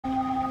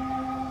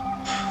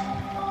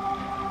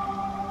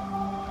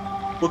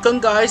welcome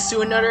guys to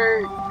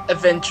another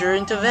adventure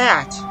into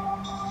that.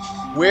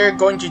 We're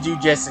going to do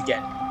this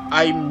again.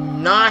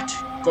 I'm not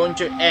going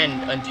to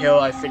end until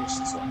I finish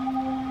this one.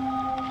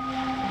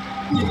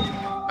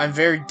 I'm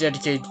very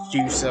dedicated to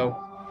do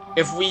so.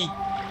 If we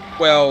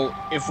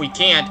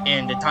can't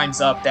and the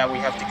time's up that we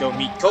have to go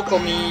meet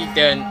Kokomi,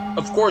 then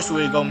of course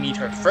we'll go meet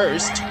her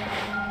first.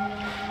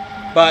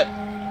 But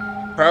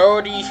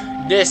priority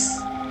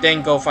this,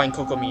 then go find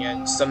Kokomi,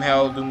 and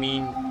somehow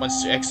Lumine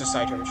wants to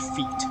exercise her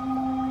feet.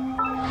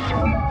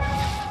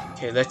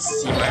 Okay, let's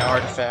see my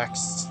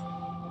artifacts.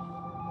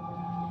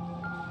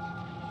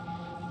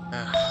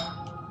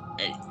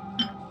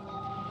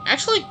 I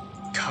actually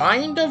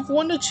kind of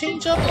want to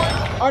change up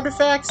my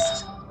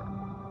artifacts.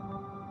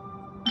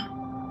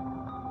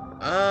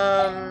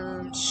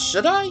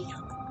 Should I?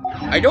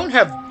 I don't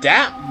have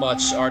that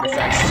much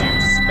artifacts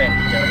to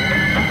spend though.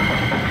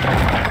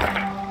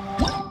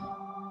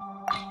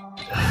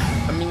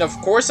 I mean, of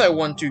course I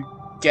want to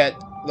get,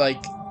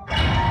 like,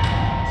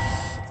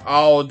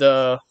 all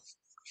the...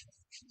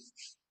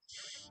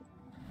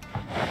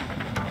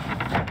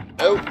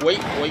 Oh, wait.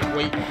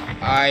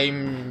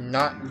 I'm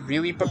not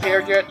really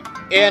prepared yet.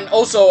 And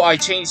also, I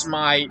changed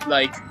my,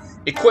 like,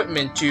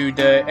 equipment to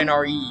the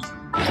NRE.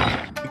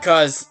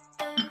 Because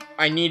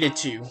I needed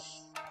to.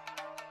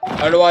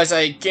 Otherwise,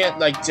 I can't,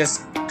 like,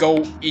 just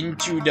go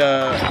into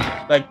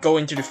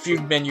the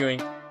field menu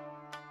and...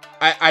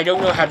 I don't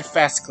know how to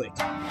fast click.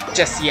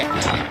 Just yet.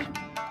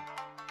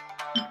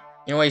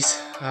 Anyways,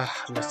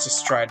 let's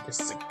just try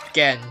this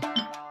again.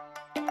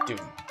 Doing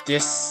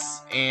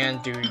this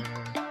and doing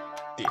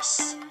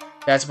this.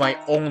 That's my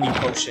only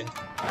potion.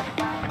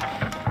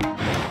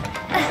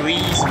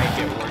 Please make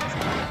it work.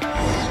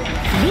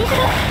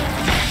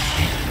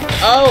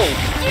 Oh!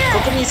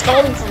 Kokomi's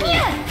calling for me!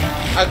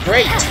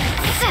 Great!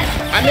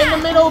 I'm in the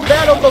middle of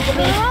battle,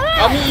 Kokomi!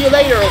 I'll meet you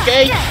later,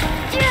 okay?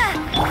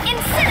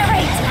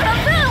 Incinerate!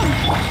 Boom!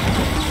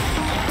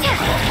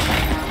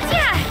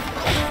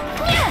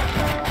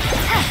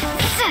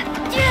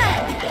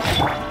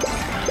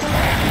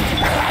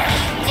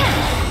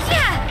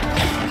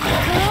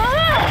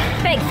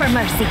 Beg for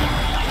mercy.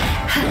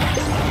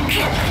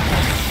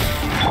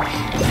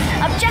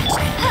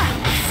 Objection!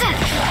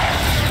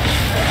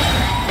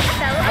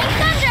 Bellowing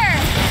thunder!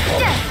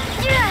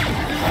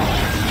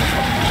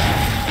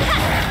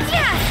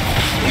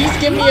 Please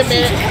give me a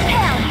minute.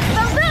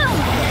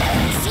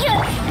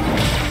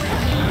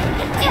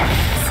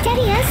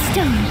 Steady as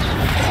stone.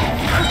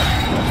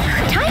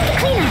 Time to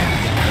clean up.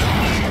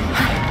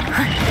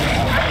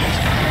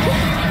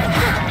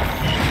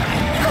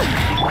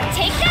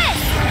 Take this!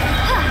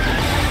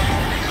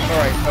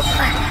 Alright,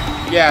 okay.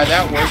 Yeah,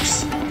 that works.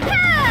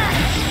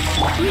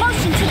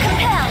 Motion to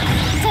compel.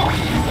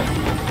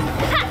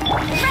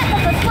 Wrap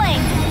up a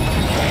flame.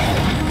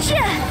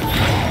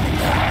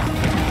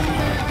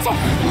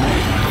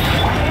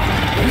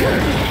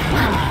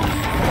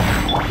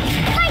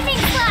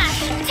 Lightning flash.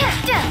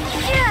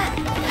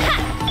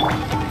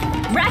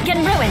 Rack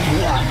and ruin.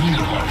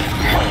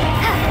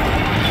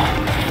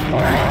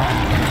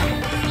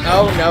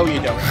 Oh, no, you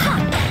don't.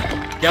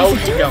 No,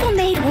 you don't.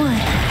 Made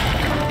wood.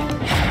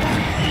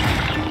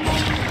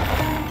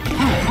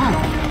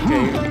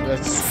 Okay,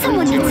 let's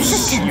wait till your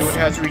shield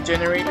has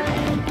regenerated,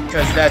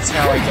 because that's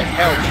how I get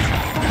health.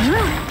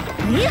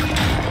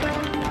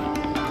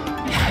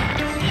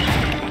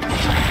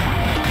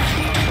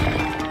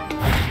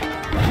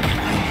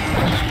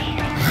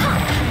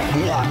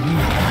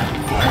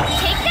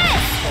 Take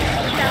this!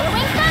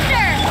 Bellowing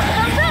thunder!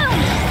 Boom!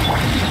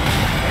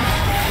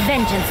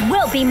 Vengeance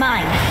will be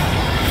mine!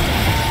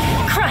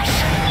 Crush!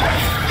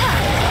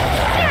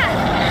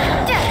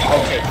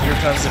 Okay, here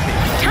comes the big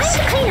ones. Time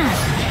to clean up!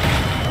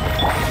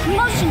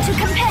 Motion to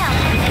compel!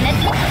 And then...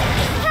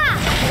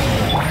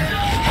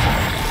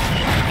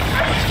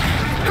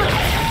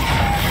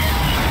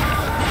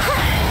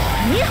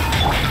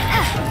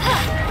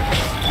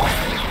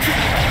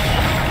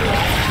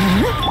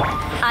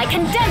 I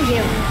condemn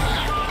you!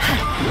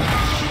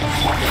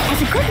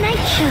 As a good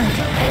knight should.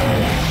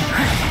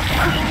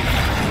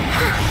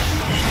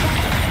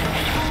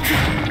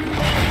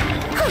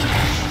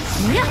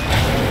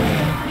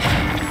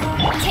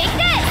 Take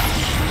this!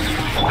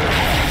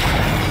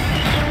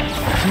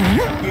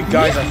 You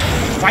guys are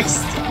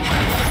feisty.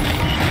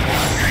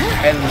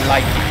 And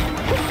like...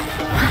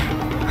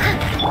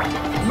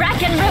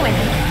 Rack and ruin!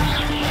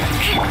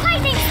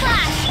 Lightning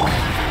flash!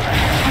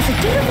 As a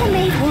dutiful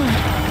maid would,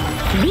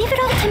 leave it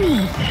all to me.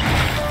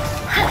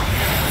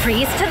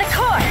 Freeze to the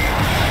core!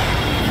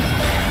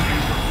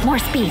 More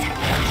speed.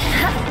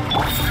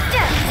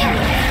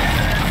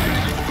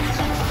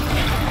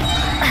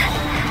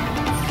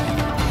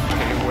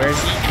 Okay,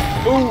 where's he?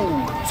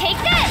 Ooh! Take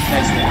this!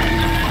 Nice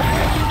one.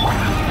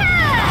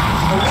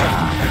 Okay,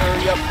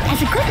 hurry up. As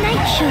a good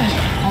knight should.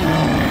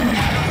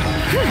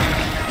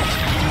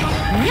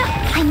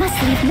 I must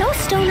leave no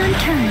stone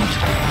unturned.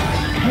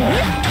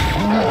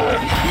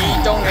 We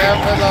don't have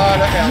a lot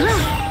of health.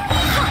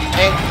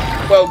 And,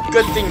 well,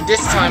 good thing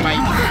this time I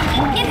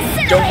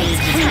don't need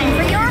to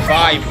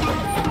revive.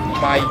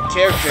 my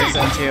characters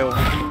until...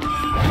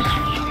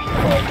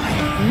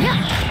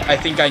 I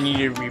think I need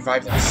to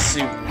revive them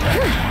soon.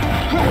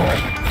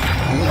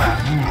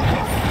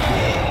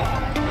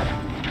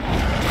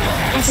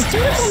 As a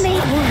dutiful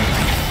maid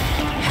would.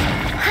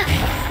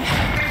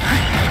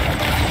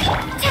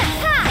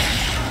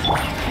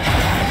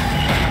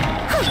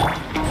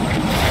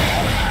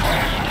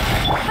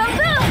 Boom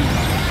boom!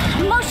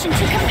 Motion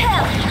to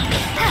compel.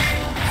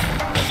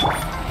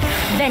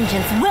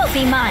 Vengeance will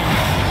be mine.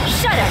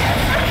 Shudder.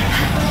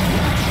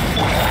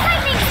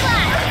 Lightning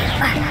flash.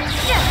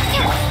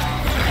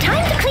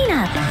 Time to clean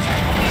up.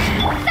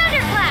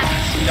 Thunderclap.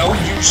 No,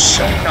 you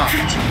shall not.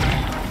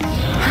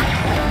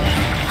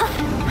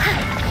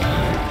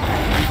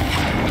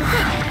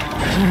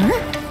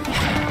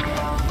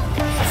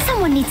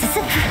 Someone needs to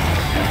sit.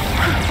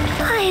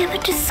 I am a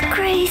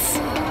disgrace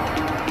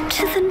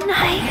to the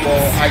night.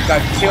 Well, I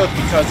got killed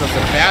because of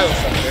the Battle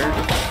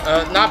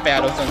Thunder. Not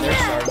Battle Thunder,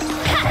 sorry.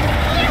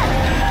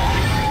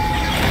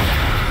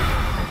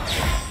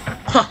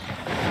 Huh.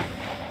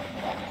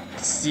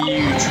 See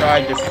you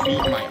try to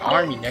defeat my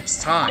army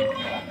next time.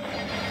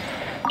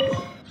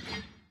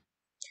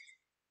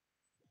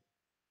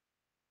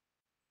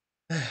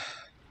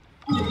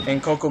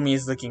 And Kokomi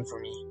is looking for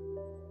me.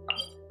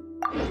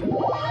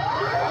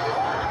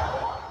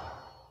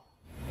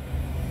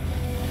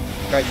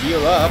 Gotta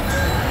heal up.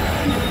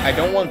 I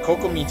don't want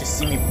Kokomi to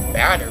see me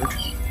battered.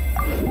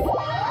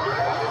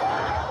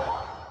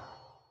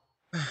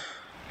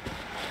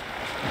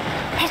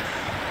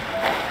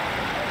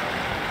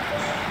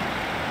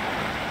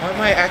 Why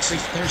am I actually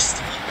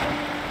thirsty?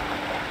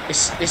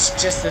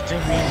 It's just the thing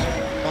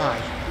why.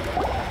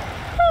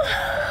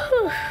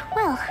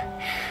 Well,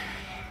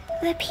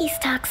 the peace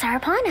talks are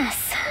upon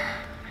us.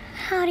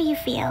 How do you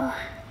feel?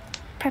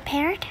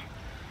 Prepared?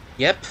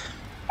 Yep.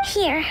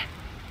 Here,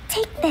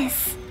 take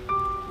this.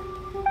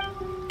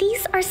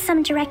 These are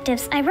some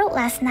directives I wrote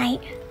last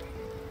night.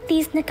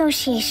 These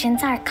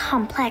negotiations are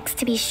complex,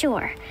 to be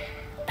sure,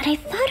 but I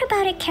thought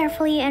about it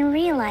carefully and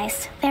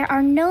realized there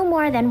are no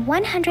more than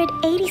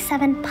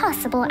 187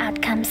 possible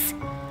outcomes.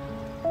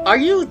 Are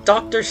you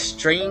Doctor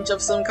Strange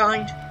of some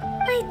kind?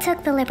 I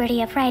took the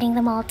liberty of writing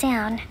them all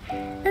down.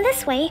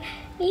 This way,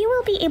 you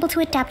will be able to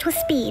adapt with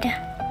speed,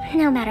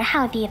 no matter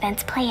how the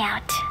events play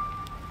out.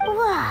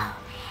 Whoa,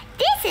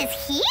 this is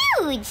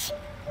huge!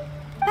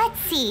 Let's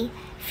see.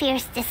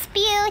 Fierce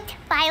dispute,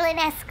 violent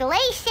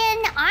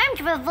escalation, armed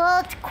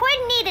revolt,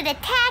 coordinated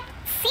attack,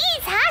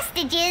 seize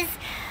hostages.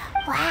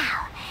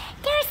 Wow,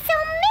 there are so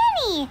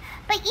many!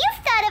 But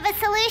you've thought of a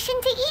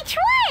solution to each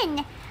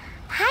one!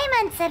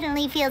 Paimon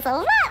suddenly feels a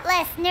lot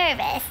less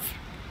nervous.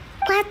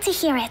 Glad to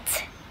hear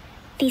it.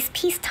 These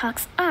peace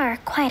talks are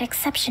quite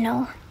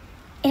exceptional.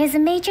 It is a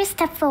major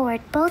step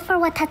forward both for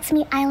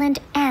Watatsumi Island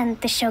and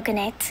the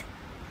Shogunate.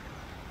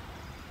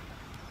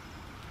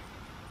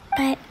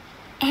 But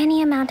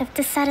any amount of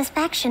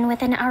dissatisfaction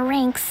within our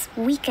ranks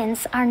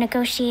weakens our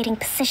negotiating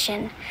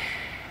position.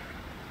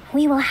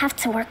 We will have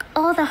to work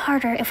all the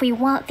harder if we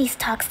want these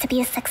talks to be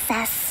a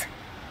success.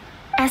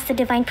 As the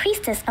Divine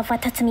Priestess of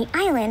Watatsumi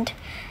Island,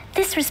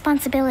 this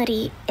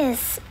responsibility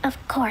is, of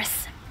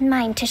course,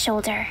 mine to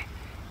shoulder.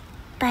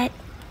 But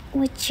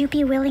would you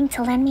be willing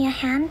to lend me a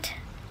hand?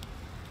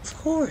 Of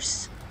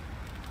course.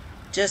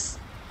 Just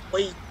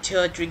wait till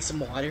I drink some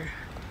water.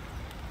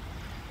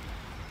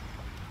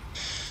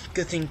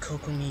 Good thing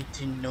Kokomi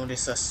didn't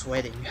notice us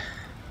sweating.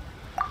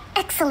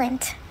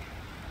 Excellent.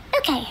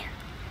 Okay,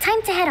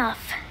 time to head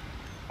off.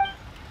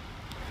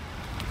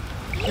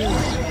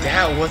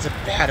 That was a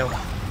battle.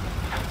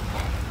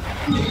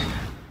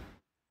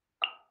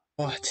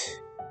 What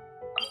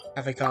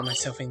have I got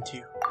myself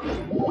into?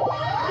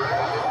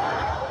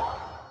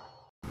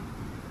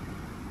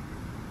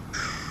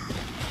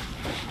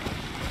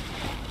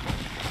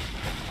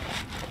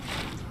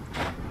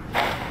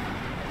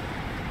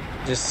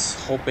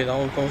 Just hope it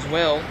all goes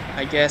well,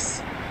 I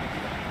guess.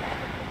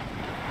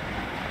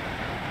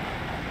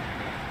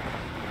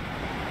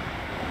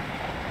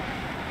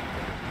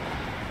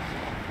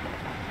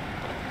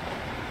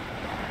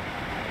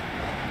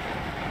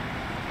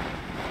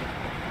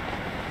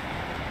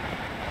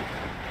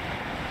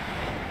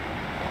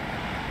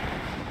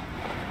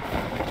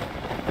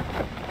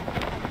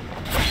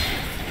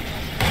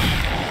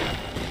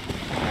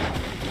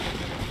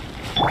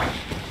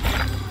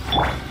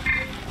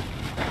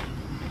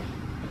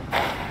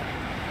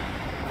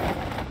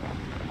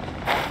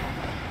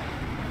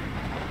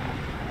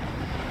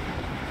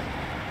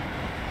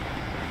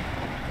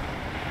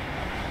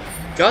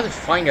 Gotta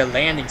find a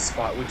landing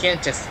spot. We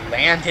can't just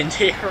land in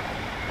there.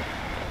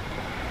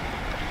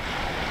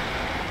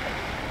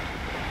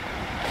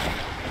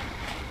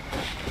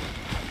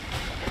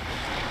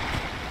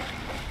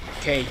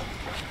 Okay,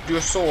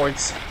 your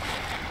swords.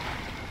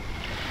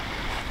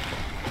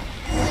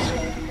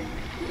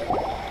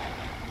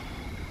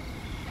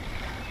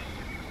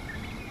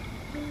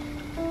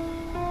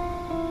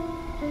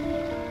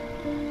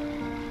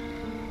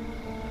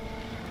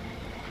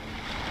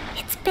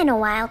 It's been a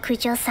while,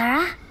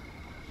 Kujo-Sara.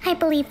 I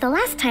believe the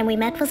last time we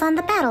met was on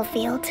the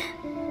battlefield.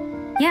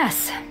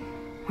 Yes,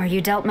 where you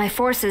dealt my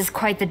forces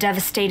quite the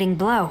devastating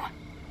blow.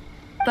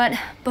 But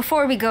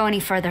before we go any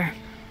further,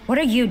 what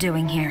are you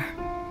doing here?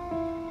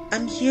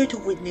 I'm here to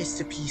witness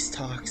the peace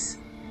talks.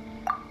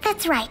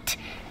 That's right.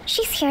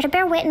 She's here to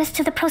bear witness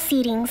to the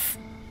proceedings.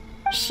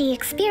 She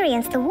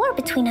experienced the war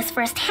between us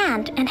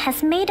firsthand and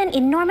has made an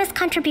enormous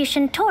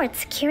contribution towards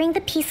securing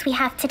the peace we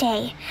have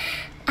today.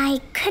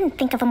 I couldn't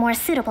think of a more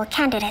suitable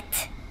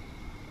candidate.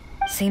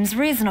 Seems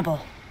reasonable.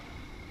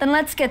 Then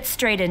let's get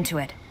straight into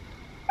it.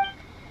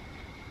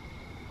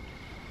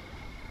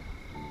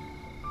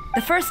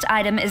 The first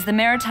item is the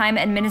Maritime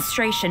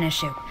Administration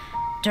issue.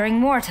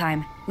 During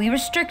wartime, we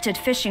restricted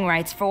fishing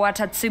rights for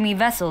Watatsumi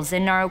vessels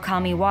in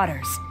Narukami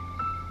waters.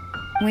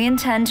 We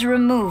intend to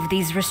remove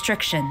these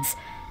restrictions,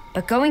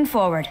 but going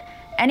forward,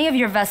 any of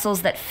your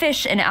vessels that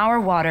fish in our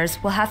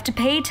waters will have to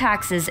pay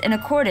taxes in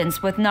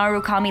accordance with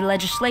Narukami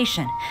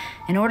legislation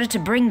in order to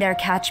bring their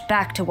catch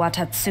back to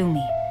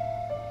Watatsumi.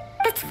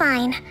 That's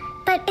fine,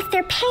 but if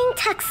they're paying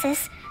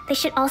taxes, they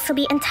should also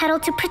be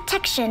entitled to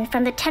protection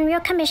from the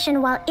Tenryou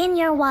Commission while in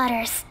your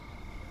waters.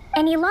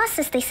 Any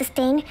losses they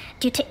sustain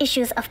due to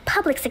issues of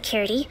public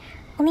security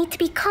will need to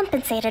be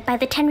compensated by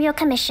the Tenryou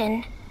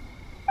Commission.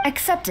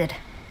 Accepted.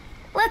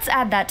 Let's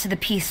add that to the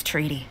peace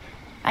treaty.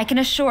 I can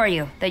assure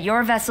you that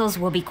your vessels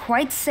will be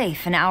quite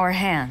safe in our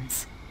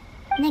hands.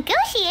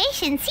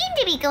 Negotiations seem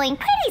to be going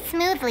pretty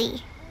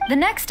smoothly. The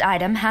next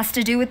item has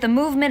to do with the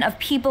movement of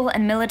people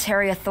and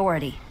military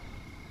authority.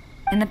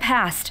 In the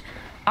past,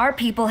 our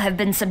people have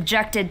been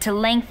subjected to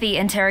lengthy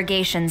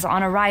interrogations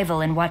on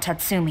arrival in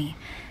Watatsumi,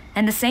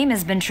 and the same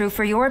has been true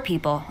for your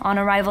people on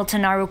arrival to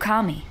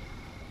Narukami.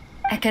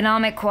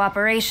 Economic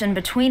cooperation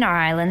between our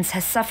islands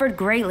has suffered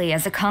greatly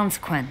as a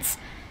consequence.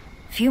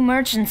 Few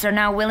merchants are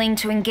now willing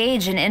to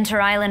engage in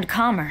inter-island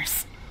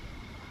commerce.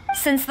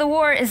 Since the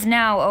war is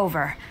now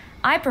over,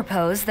 I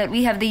propose that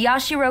we have the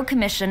Yashiro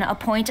Commission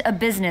appoint a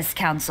business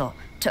council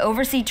to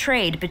oversee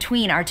trade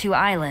between our two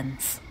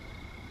islands.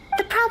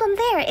 The problem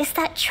there is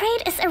that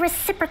trade is a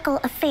reciprocal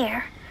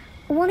affair.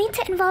 We'll need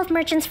to involve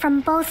merchants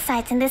from both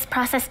sides in this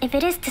process if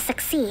it is to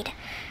succeed.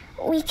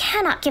 We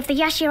cannot give the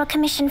Yashiro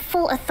Commission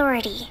full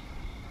authority.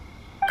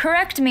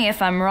 Correct me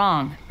if I'm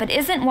wrong, but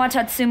isn't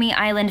Watatsumi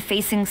Island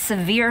facing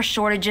severe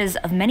shortages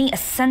of many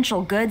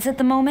essential goods at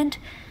the moment?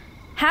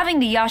 Having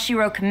the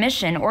Yashiro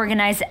Commission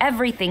organize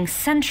everything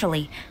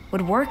centrally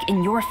would work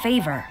in your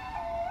favor.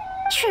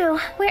 True,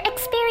 we're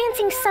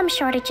experiencing some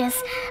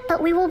shortages,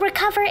 but we will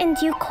recover in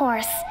due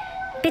course.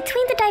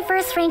 Between the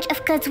diverse range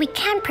of goods we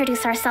can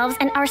produce ourselves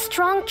and our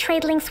strong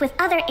trade links with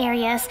other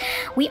areas,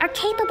 we are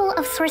capable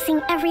of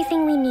sourcing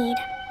everything we need.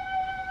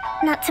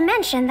 Not to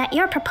mention that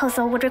your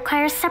proposal would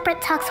require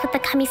separate talks with the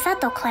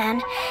Kamisato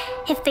clan.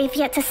 If they've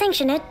yet to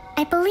sanction it,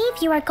 I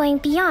believe you are going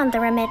beyond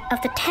the remit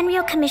of the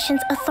Tenryou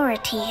Commission's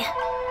authority.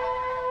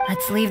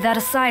 Let's leave that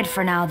aside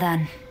for now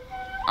then.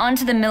 On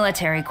to the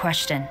military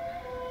question.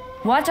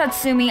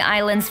 Watatsumi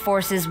Island's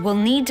forces will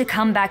need to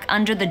come back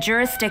under the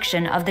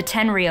jurisdiction of the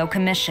Tenryou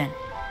Commission.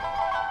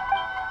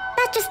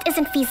 That just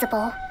isn't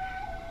feasible.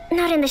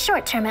 Not in the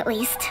short term, at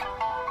least.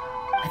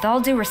 With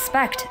all due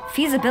respect,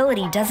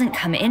 feasibility doesn't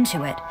come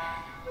into it.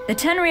 The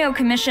Tenryou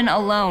Commission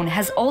alone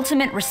has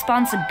ultimate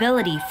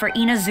responsibility for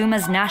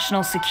Inazuma's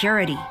national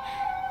security.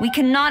 We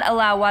cannot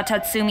allow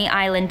Watatsumi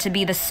Island to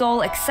be the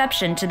sole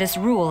exception to this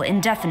rule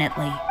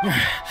indefinitely.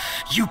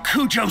 You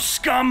Kujo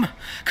scum!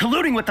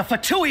 Colluding with the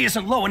Fatui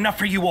isn't low enough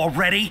for you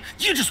already.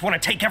 You just want to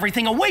take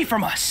everything away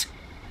from us.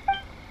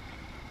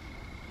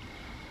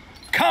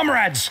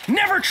 Comrades,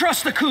 never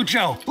trust the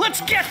Kujo!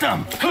 Let's get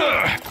them!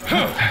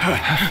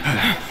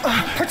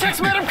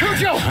 Protect Madame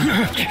Kujo!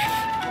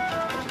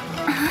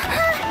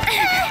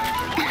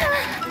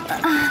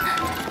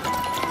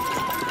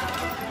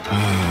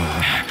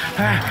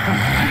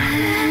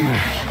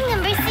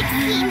 Number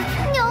 16.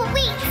 No,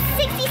 wait,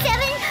 67?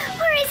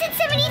 Or is it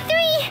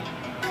 73?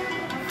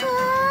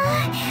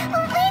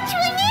 Which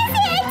one is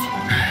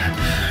it?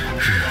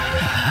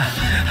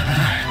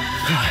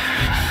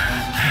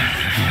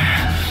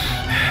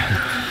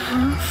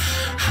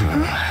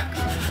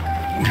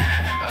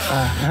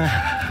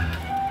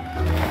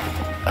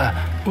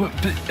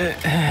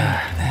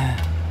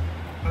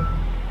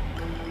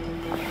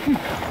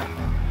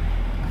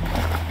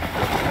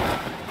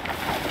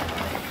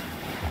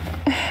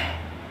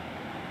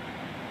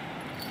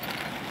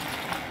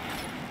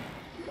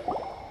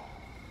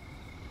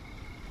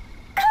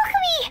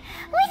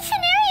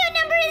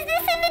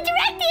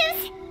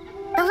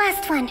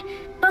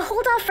 But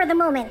hold off for the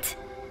moment.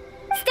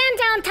 Stand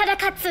down,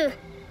 Tadakatsu!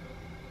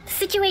 The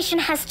situation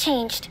has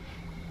changed.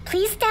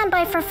 Please stand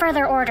by for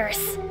further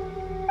orders.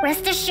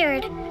 Rest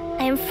assured,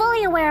 I am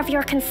fully aware of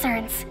your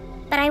concerns,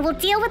 but I will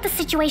deal with the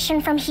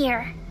situation from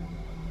here.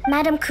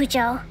 Madam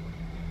Kujo,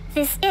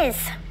 this is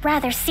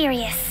rather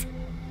serious.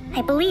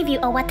 I believe you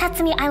owe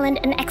Watatsumi Island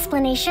an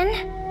explanation.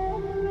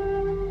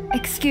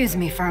 Excuse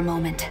me for a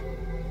moment.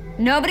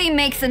 Nobody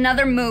makes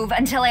another move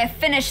until I have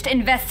finished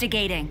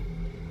investigating.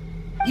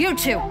 You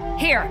two,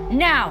 here,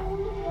 now!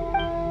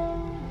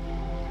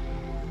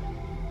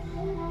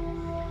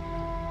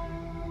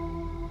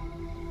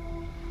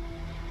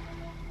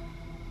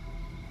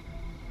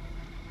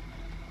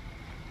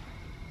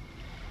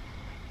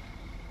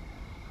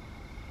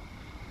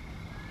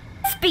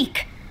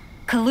 Speak!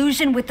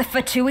 Collusion with the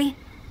Fatui?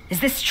 Is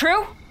this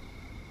true?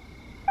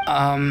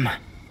 I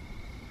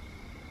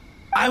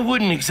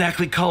wouldn't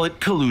exactly call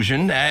it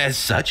collusion as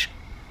such.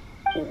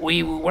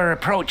 We were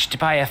approached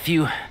by a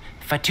few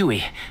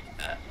Fatui.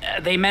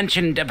 They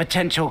mentioned a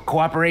potential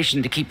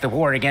cooperation to keep the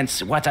war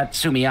against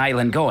Watatsumi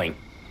Island going.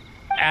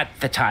 At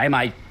the time,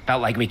 I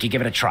felt like we could give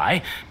it a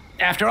try.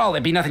 After all,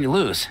 there'd be nothing to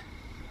lose.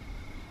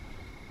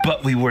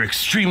 But we were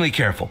extremely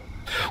careful.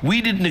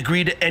 We didn't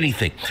agree to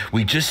anything.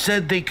 We just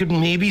said they could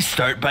maybe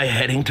start by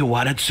heading to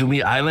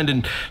Watatsumi Island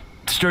and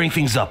stirring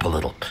things up a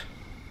little.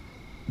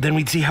 Then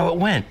we'd see how it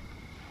went.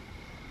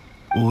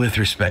 With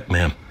respect,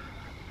 ma'am,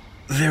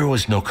 there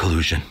was no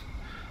collusion.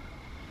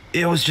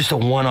 It was just a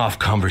one-off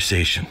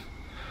conversation.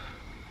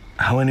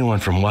 How anyone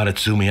from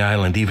Watatsumi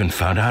Island even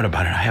found out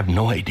about it, I have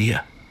no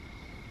idea.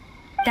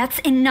 That's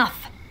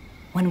enough.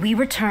 When we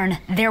return,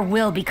 there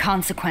will be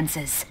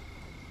consequences.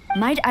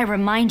 Might I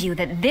remind you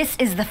that this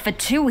is the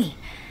Fatui?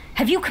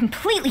 Have you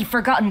completely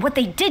forgotten what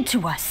they did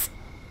to us?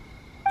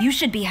 You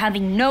should be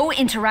having no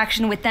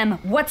interaction with them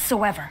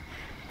whatsoever,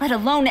 let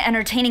alone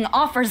entertaining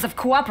offers of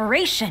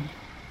cooperation.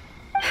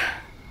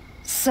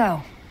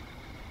 So,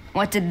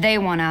 what did they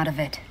want out of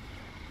it?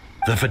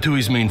 The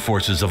Fatui's main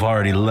forces have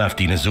already left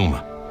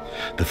Inazuma.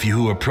 The few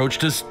who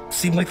approached us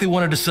seemed like they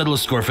wanted to settle a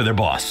score for their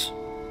boss.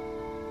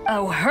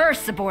 Oh, her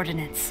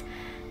subordinates.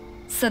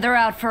 So they're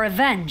out for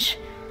revenge.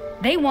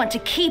 They want to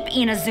keep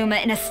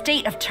Inazuma in a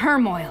state of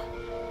turmoil.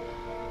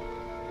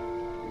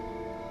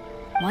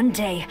 One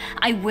day,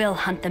 I will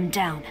hunt them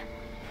down.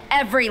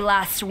 Every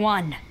last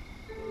one.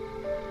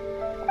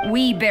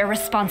 We bear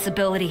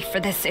responsibility for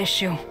this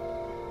issue.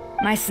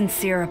 My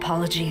sincere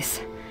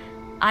apologies.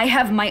 I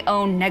have my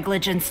own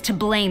negligence to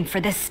blame for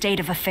this state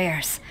of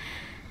affairs.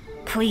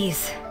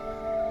 Please,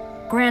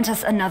 grant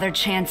us another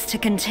chance to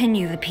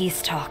continue the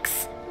peace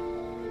talks.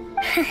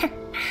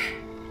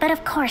 But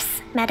of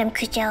course, Madame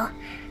Kujo.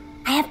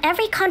 I have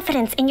every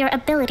confidence in your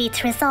ability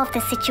to resolve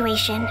this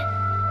situation.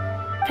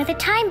 For the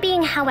time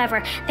being,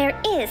 however, there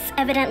is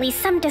evidently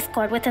some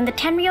discord within the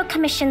Tenryou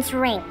Commission's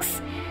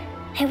ranks.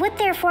 I would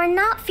therefore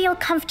not feel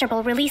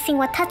comfortable releasing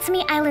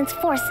Watatsumi Island's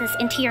forces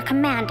into your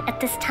command at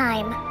this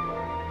time.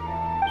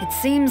 It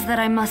seems that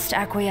I must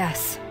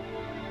acquiesce.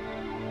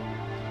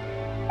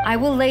 I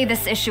will lay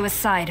this issue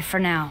aside for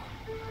now,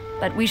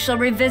 but we shall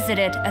revisit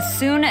it as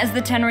soon as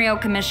the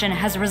Tenryou Commission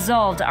has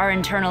resolved our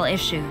internal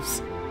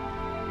issues.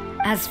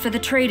 As for the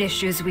trade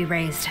issues we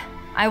raised,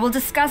 I will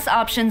discuss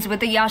options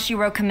with the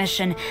Yashiro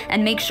Commission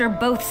and make sure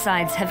both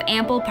sides have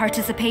ample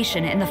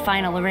participation in the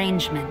final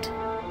arrangement.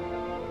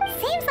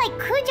 Seems like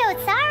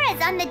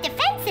Kujo-Sara's on the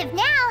defensive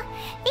now.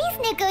 These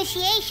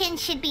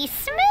negotiations should be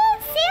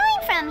smooth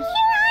sailing from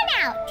here on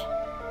out.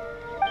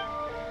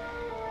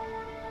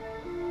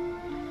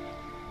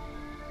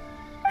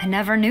 I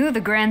never knew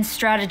the grand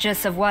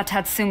strategist of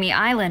Watatsumi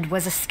Island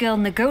was a skilled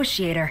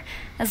negotiator,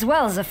 as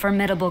well as a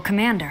formidable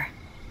commander.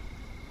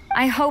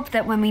 I hope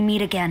that when we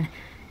meet again,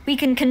 we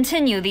can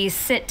continue these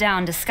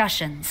sit-down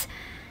discussions.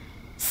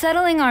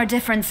 Settling our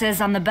differences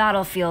on the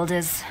battlefield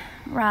is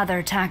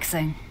rather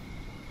taxing.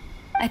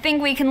 I think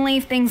we can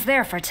leave things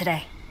there for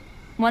today.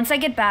 Once I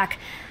get back,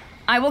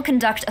 I will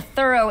conduct a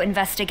thorough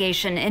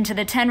investigation into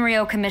the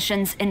Tenryou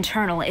Commission's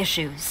internal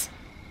issues.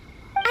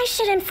 I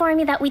should inform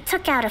you that we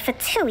took out a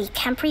Fatui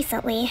camp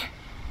recently.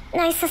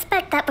 I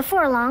suspect that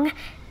before long,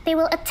 they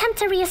will attempt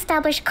to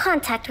re-establish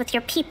contact with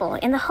your people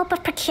in the hope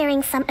of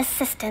procuring some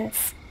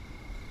assistance.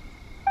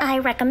 I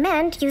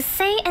recommend you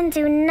say and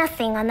do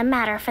nothing on the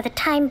matter for the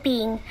time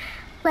being,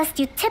 lest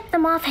you tip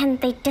them off and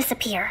they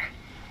disappear.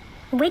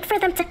 Wait for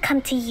them to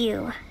come to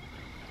you.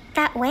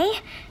 That way,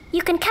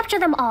 you can capture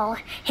them all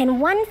in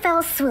one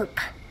fell swoop.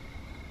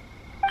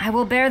 I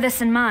will bear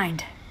this in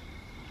mind.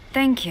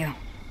 Thank you.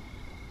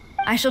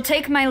 I shall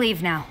take my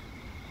leave now.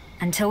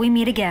 Until we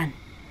meet again.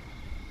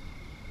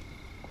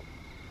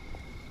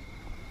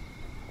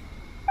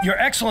 Your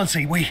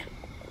Excellency,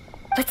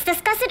 Let's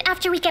discuss it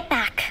after we get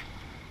back.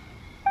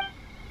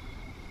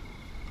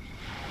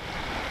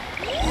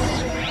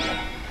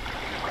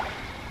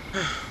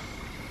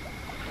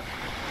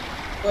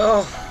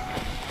 Well,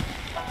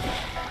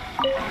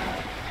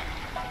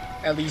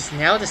 at least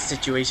now the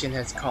situation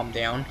has calmed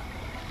down.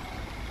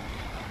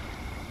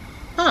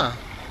 Huh.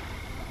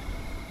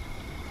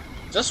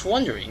 Just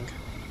wondering.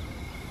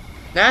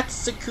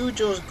 That's the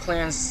Kujo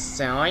clan's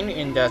sign,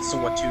 and that's the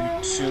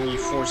Watatsumi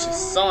forces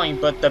sign,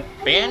 but the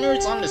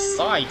banners on the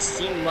side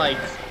seem like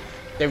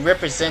they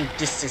represent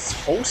this is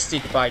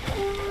hosted by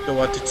the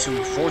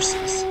Watatsumi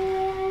forces.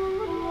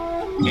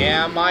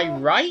 Am I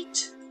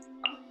right?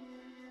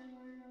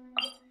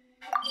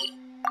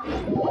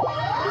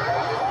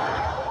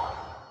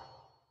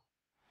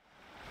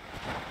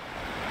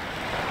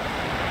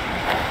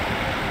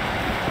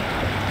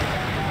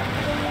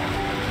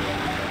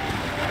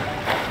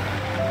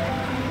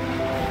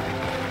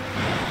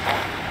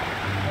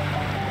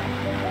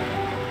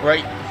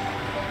 Right.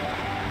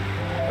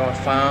 Gonna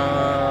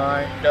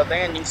find the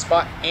landing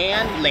spot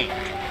and land.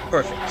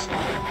 Perfect.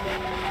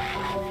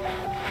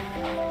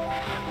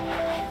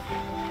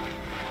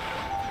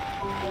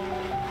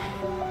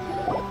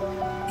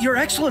 Your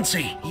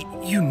Excellency,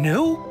 you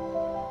knew?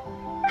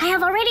 I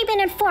have already been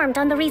informed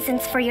on the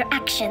reasons for your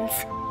actions.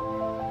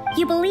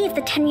 You believe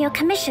the Tenryou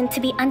Commission to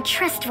be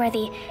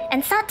untrustworthy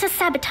and sought to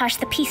sabotage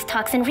the peace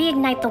talks and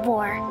reignite the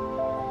war.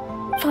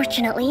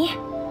 Fortunately,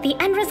 the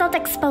end result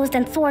exposed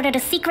and thwarted a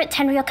secret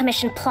Tenryou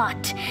Commission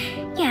plot.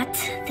 Yet,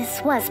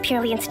 this was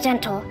purely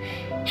incidental,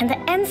 and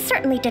the end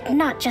certainly did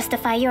not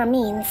justify your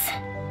means.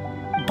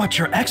 But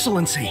Your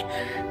Excellency,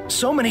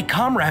 so many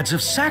comrades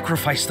have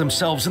sacrificed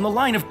themselves in the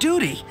line of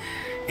duty.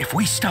 If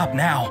we stop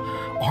now,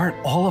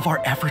 aren't all of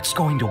our efforts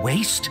going to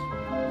waste?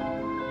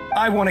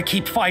 I want to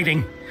keep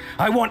fighting.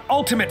 I want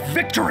ultimate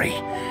victory,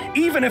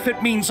 even if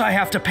it means I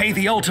have to pay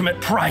the ultimate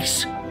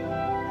price.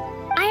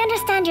 I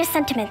understand your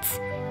sentiments,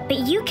 but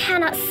you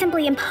cannot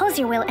simply impose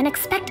your will and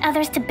expect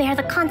others to bear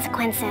the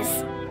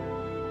consequences.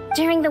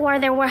 During the war,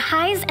 there were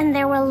highs and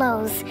there were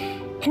lows,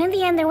 and in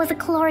the end, there was a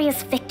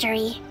glorious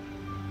victory.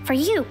 For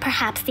you,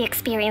 perhaps the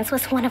experience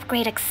was one of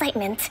great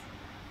excitement.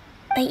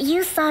 But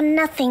you saw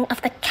nothing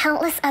of the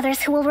countless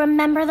others who will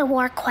remember the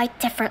war quite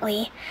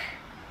differently.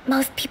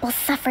 Most people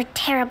suffered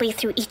terribly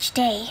through each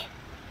day.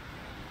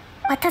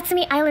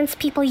 Watatsumi Island's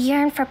people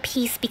yearn for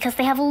peace because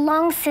they have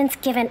long since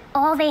given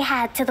all they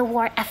had to the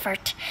war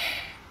effort.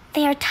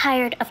 They are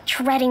tired of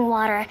treading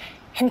water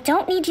and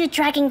don't need you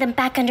dragging them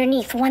back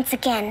underneath once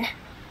again.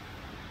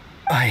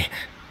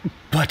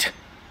 But...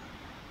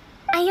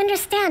 I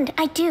understand,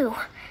 I do.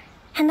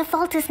 And the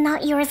fault is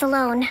not yours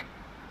alone.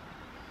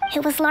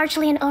 It was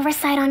largely an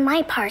oversight on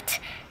my part.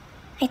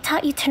 I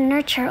taught you to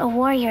nurture a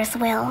warrior's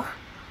will,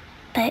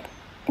 but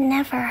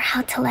never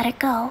how to let it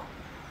go.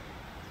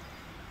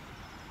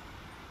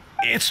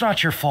 It's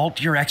not your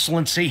fault, Your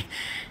Excellency.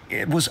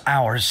 It was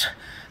ours.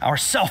 Our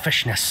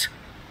selfishness.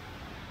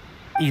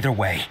 Either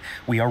way,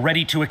 we are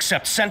ready to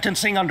accept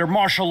sentencing under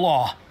martial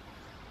law.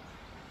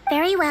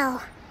 Very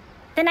well.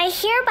 Then I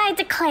hereby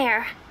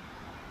declare...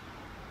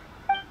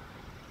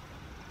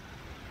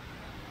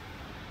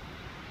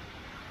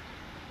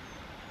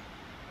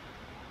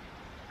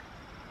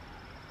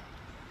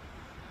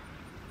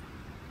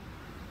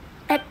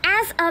 that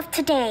as of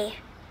today,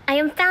 I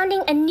am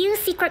founding a new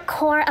secret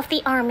corps of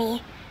the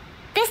army.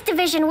 This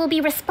division will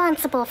be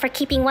responsible for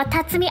keeping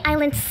Watatsumi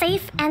Island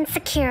safe and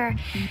secure,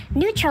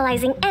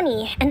 neutralizing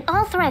any and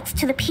all threats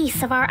to the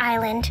peace of our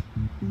island.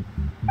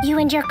 You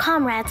and your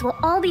comrades will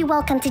all be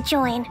welcome to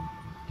join,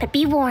 but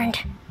be warned,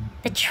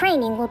 the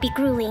training will be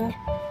grueling.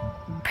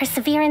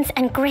 Perseverance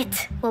and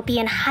grit will be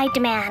in high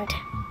demand.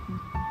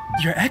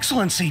 Your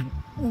Excellency,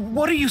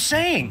 what are you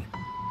saying?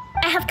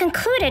 I have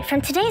concluded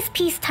from today's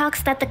peace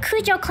talks that the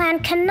Kujo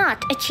clan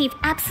cannot achieve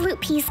absolute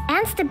peace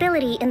and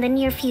stability in the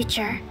near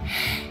future.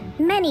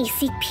 Many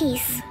seek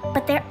peace,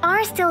 but there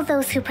are still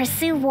those who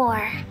pursue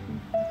war.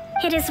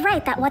 It is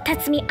right that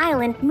Watatsumi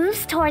Island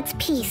moves towards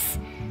peace,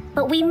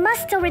 but we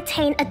must still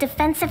retain a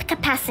defensive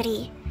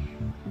capacity.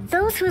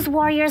 Those whose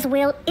warrior's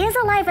will is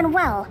alive and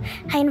well,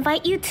 I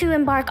invite you to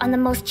embark on the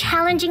most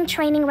challenging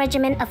training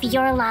regimen of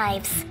your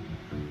lives.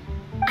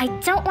 I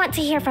don't want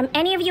to hear from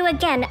any of you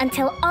again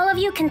until all of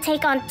you can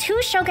take on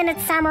 2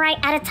 shogunate samurai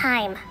at a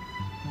time.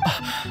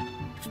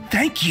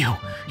 Thank you,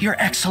 Your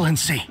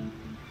Excellency.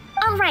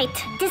 All right,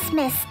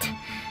 dismissed.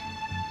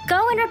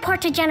 Go and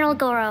report to General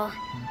Goro.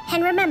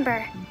 And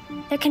remember,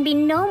 there can be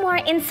no more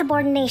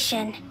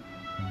insubordination.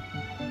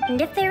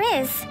 And if there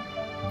is,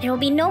 there will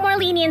be no more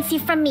leniency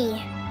from me,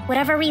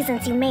 whatever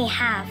reasons you may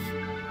have.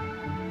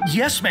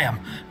 Yes, ma'am.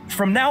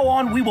 From now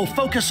on, we will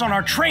focus on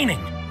our training.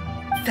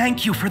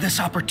 Thank you for this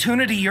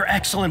opportunity, Your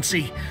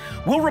Excellency.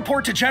 We'll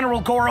report to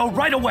General Goro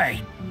right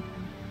away.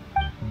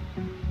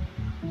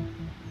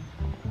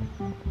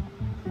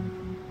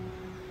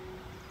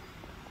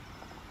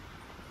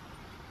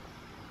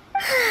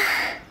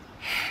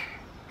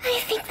 I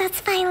think that's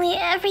finally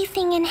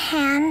everything in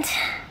hand.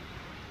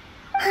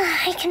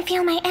 I can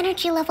feel my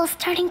energy levels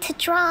starting to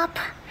drop.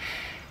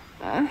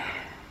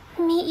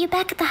 Meet you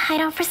back at the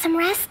hideout for some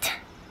rest?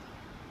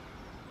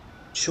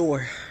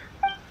 Sure.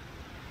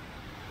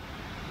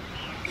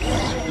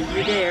 See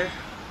you there.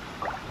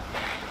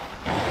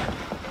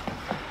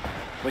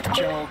 With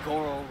General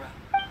Goro.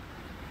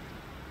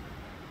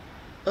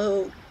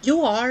 Oh,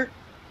 you are?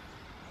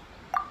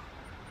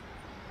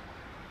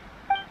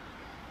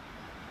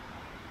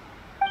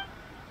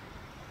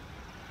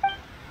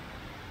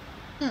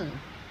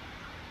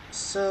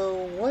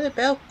 So, what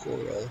about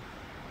Goro?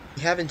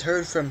 We haven't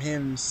heard from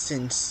him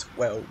since,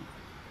 well,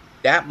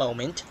 that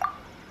moment.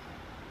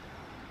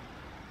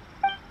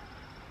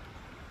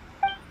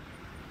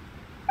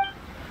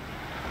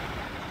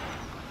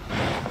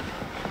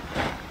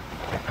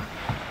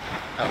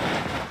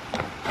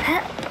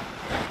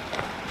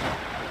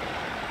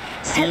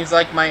 Seems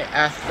like my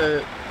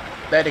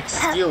athletic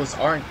skills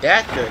aren't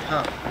that good,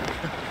 huh?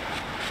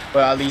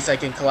 Well, at least I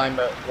can climb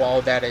a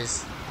wall that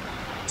is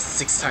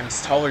 6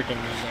 times taller than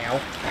me now.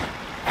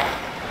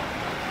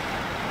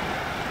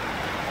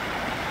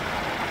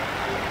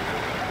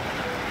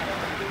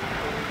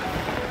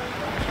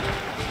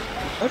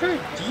 What are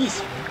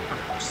these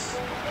marks?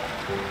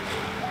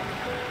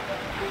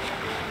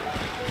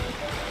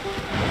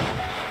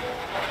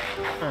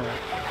 I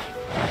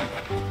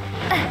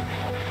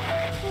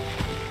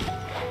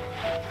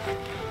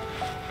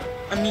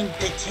mean,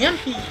 they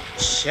can't be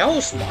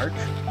Shell's mark.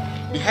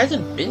 He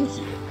hasn't been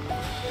here.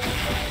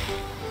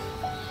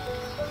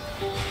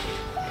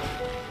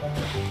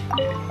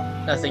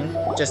 Nothing.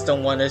 Just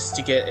don't want us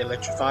to get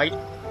electrified.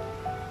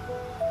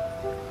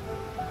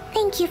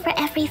 Thank you for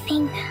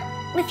everything.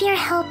 With your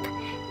help,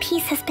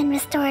 peace has been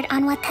restored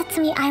on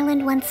Watatsumi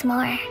Island once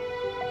more.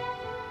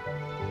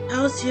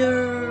 How's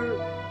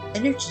your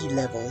energy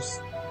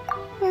levels?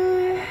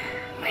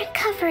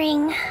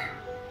 Recovering.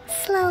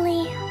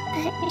 Slowly,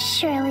 but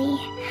surely.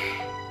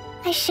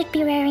 I should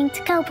be raring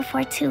to go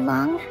before too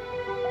long.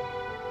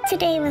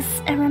 Today was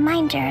a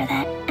reminder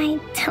that I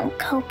don't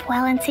cope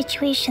well in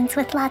situations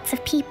with lots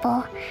of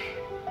people.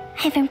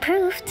 I've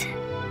improved,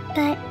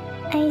 but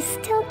I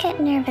still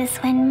get nervous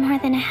when more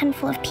than a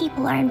handful of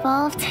people are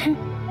involved.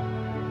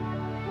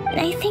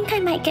 I think I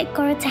might get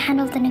Goro to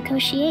handle the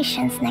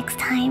negotiations next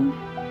time.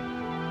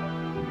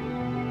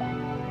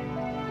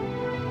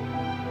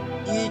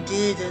 You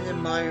did an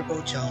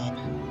admirable job.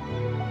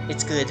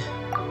 It's good.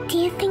 Do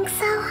you think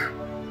so?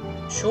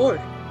 Sure.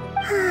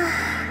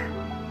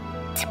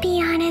 To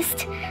be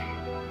honest,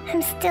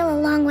 I'm still a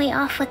long way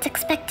off what's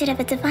expected of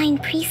a divine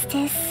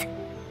priestess.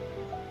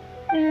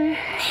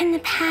 In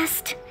the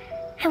past,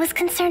 I was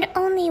concerned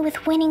only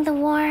with winning the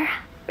war,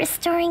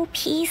 restoring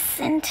peace,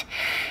 and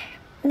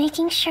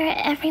making sure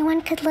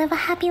everyone could live a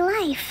happy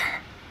life.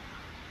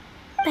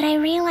 But I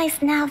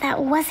realize now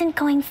that wasn't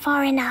going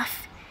far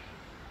enough.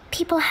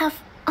 People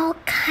have all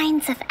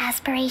kinds of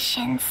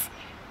aspirations,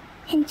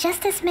 and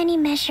just as many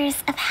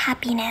measures of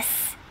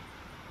happiness.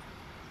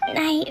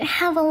 I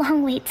have a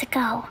long way to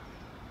go,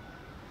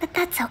 but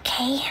that's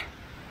okay.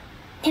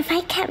 If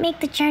I can't make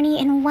the journey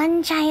in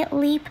one giant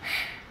leap,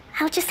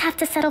 I'll just have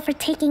to settle for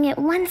taking it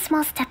one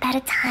small step at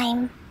a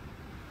time.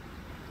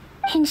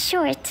 In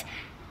short,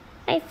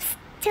 I've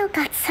still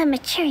got some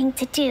maturing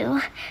to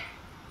do.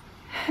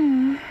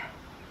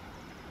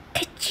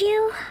 Could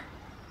you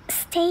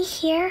stay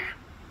here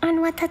on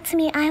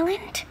Watatsumi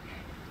Island?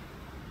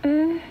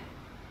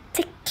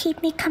 To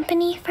keep me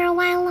company for a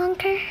while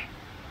longer?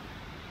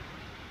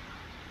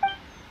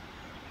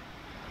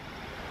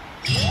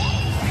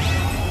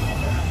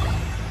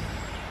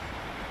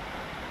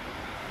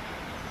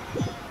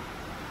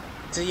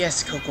 So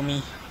yes,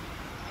 Kokomi.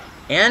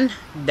 And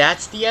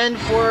that's the end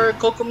for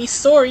Kokomi's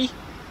story.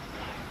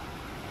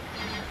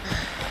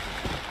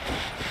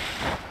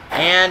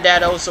 And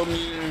that also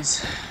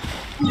means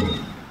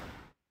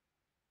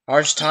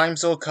harsh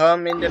times will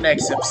come in the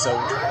next episode.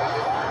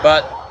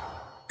 But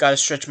gotta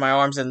stretch my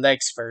arms and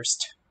legs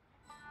first.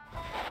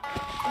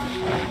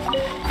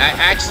 I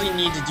actually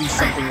need to do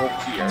something over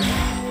here.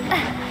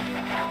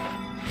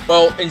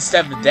 Well,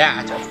 instead of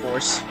that, of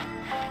course.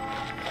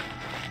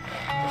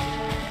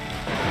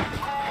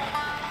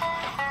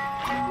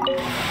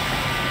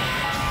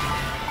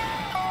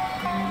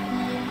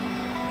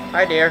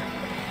 Hi there.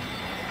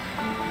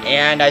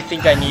 And I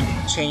think I need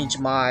to change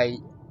my...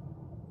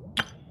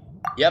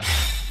 Yep.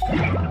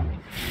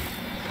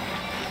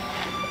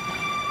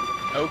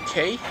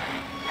 Okay.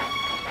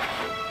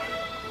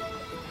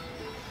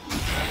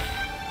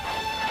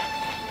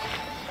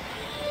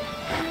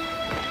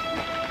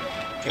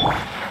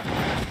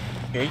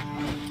 Okay.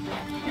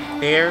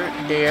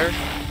 There.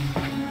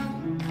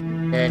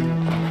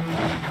 And...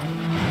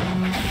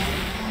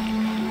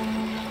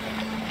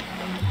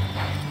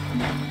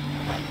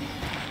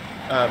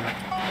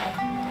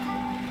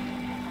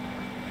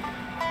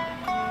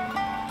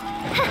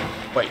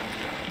 Wait.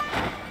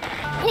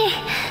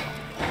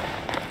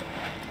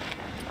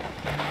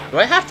 Do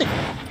I have to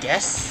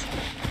guess?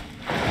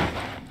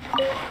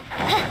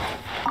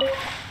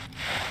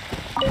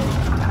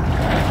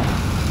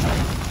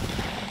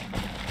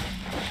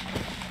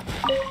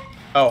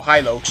 Oh, hi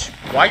Loach.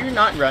 Why are you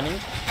not running?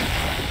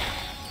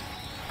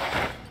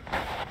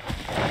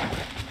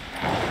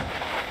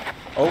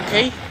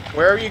 Okay,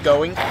 where are you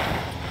going?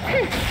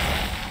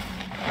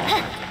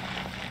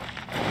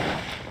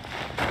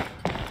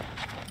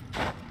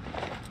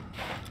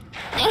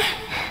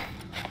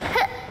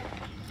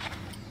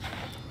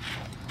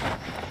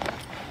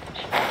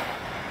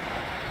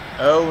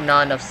 Oh,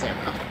 not enough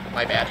stamina.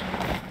 My bad.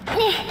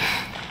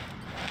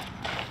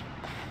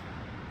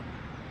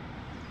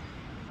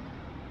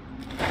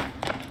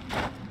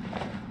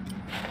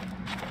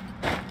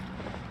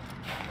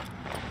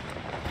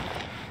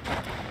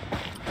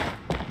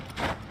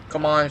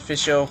 Come on,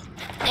 Fisho.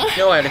 You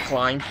know how to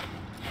climb.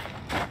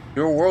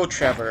 You're a world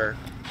traveler,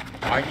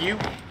 aren't you?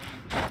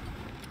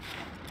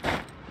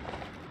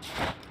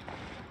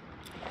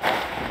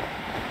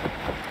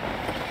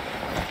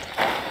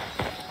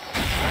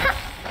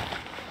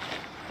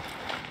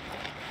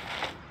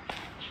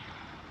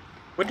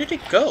 Where did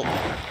it go?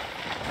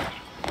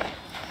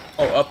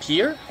 Oh, up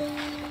here?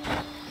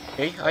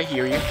 Okay, I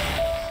hear you.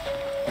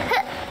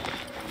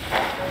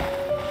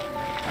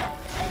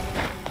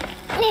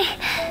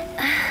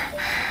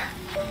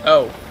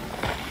 Oh.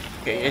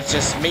 Okay, it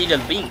just made a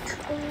link.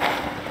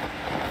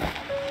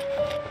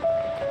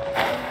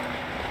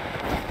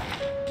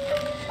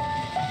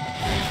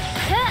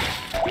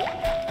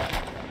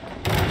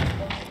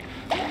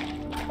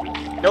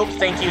 Nope,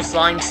 thank you,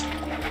 slimes.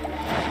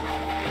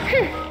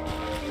 Hey.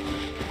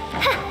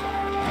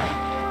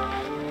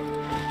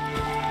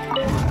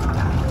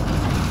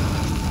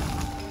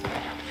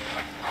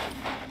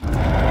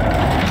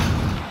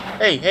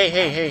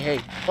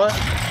 What?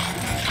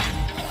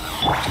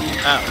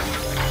 Oh.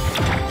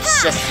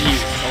 It's just you.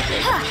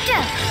 Okay.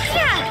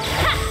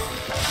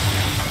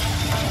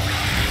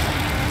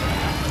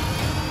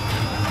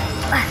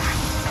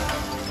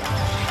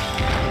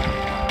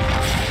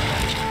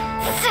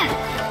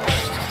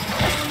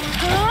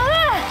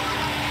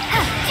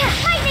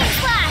 Lightning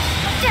flash!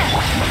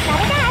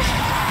 Gotta dash!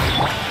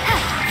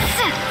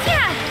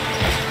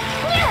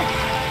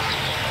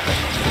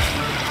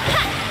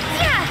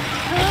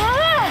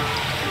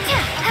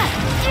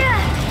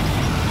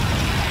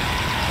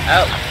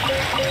 Oh.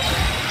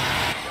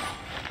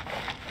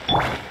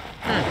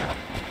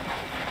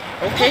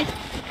 Okay.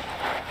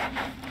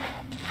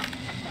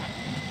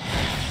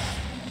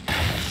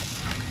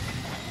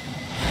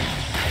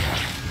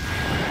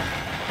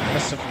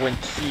 Must have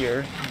went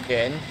here,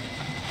 then.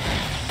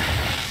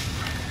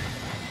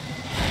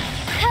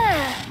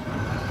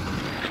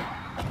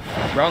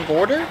 Wrong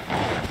order?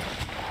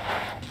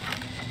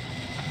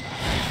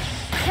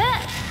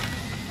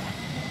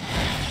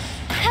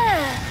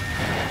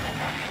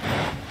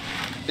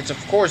 It's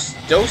of course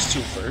those two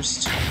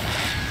first.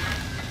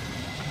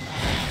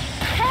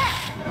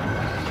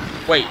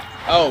 Wait,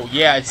 oh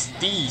yeah, it's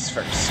these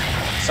first.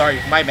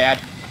 Sorry, my bad.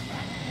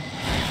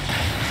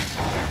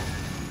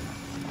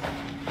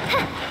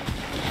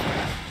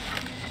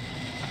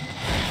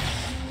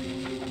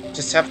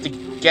 Just have to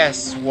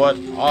guess what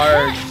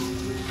are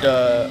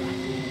the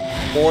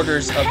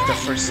orders of the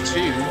first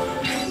two.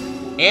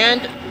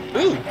 And,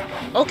 ooh,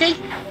 okay,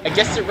 I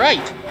guessed it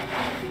right.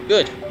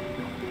 Good.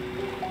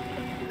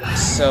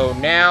 So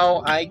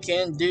now I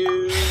can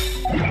do...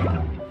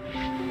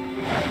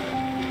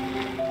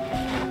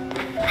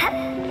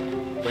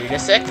 Wait a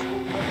sec.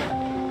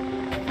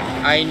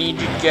 I need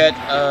to get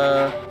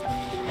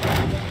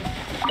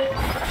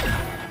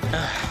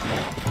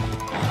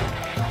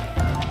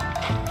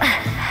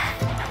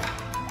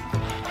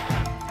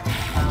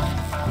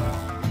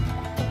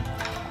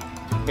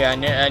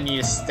yeah, I need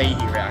to stay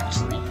here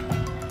actually.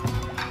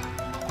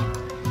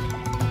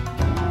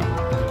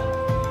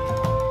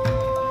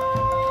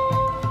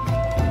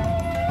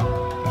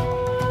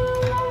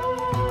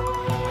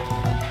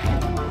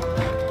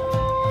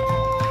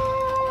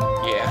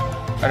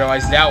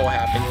 Otherwise, that will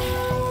happen.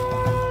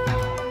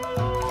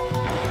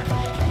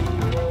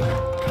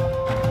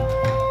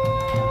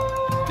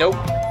 Nope.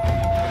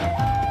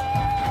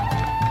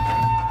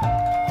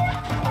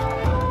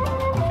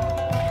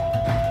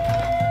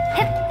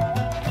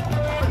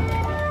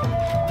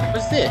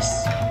 What's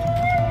this?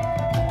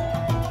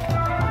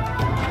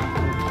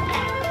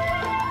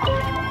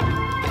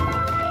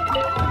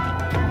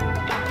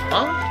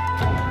 Huh?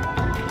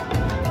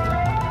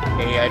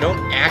 Okay, I don't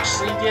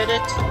actually get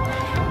it.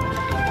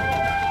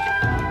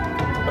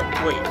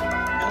 Wait,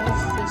 how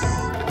is this?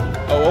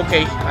 Oh,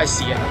 okay, I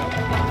see it.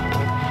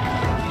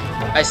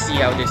 I see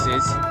how this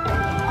is.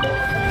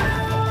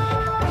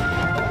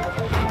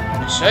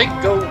 Should I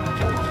go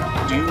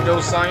do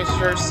those signs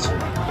first?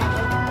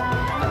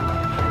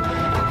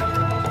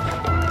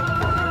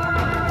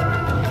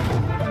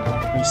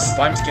 These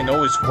slimes can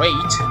always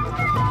wait.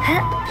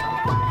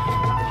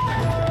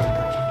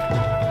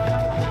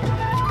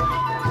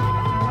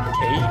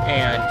 Okay,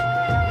 and...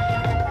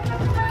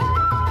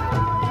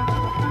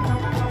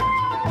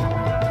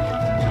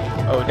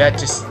 oh, that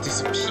just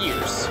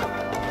disappears.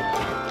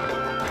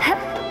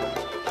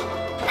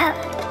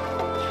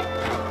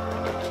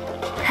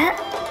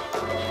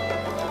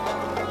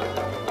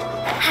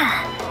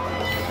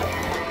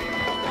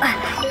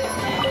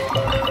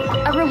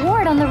 A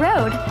reward on the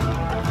road.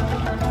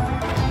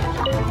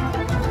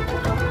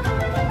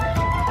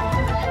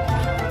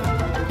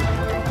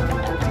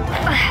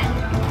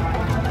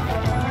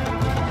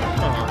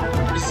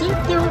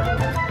 Isn't there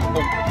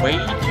a way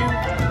to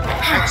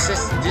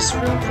access this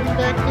room from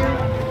back there?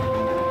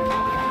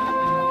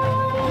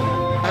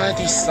 Ah,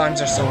 these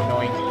slimes are so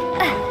annoying.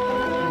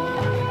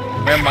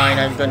 Never mind,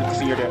 I'm gonna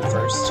clear them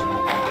first.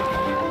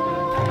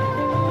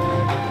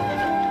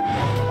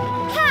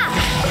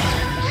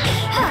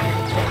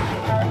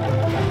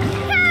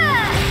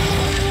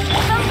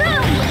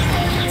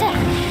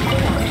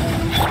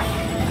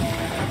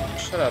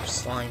 Shut up,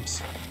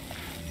 slimes.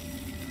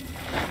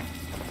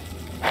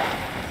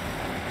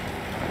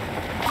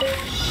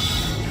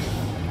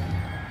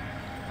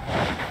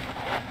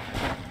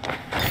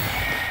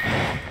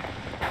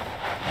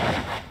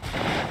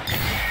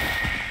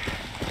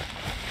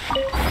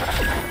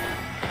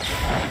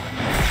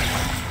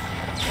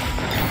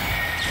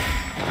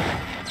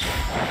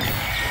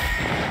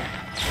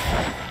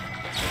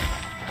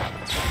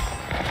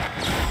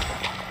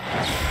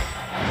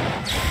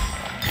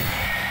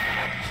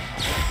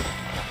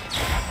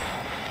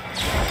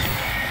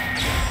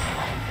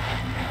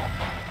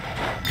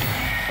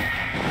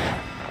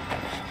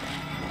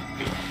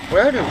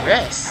 Where are the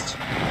rest?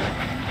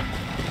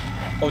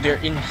 Oh,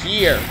 they're in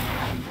here.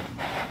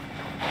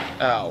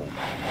 Oh.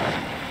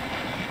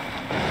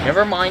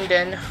 Never mind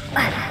then.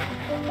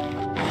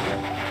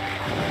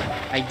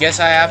 I guess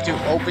I have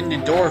to open the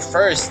door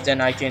first, then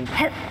I can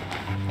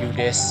do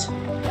this.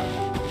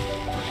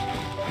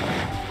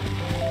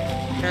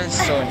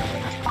 That's so annoying.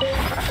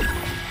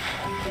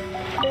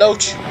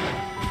 Loach!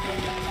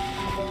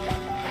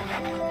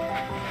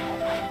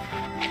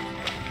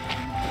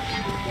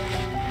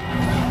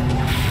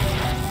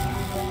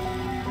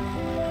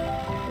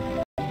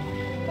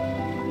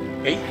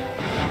 Okay.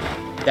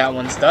 That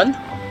one's done.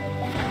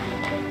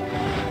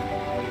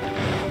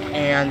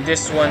 And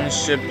this one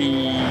should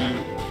be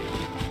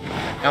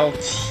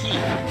LT.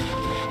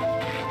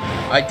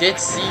 I did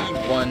see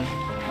one,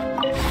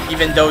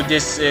 even though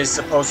this is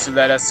supposed to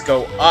let us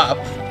go up,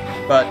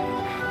 but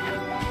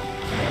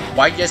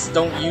why just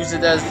don't use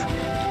it as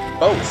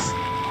both?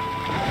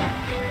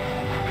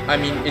 I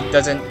mean, it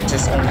doesn't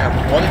just only have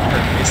one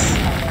purpose,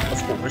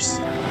 of course.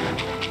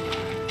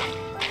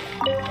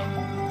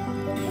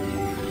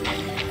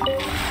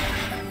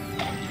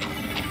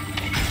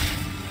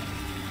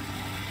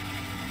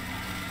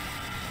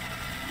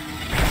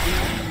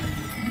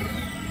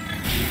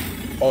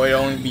 Oh, it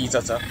only leads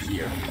us up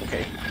here.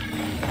 Okay.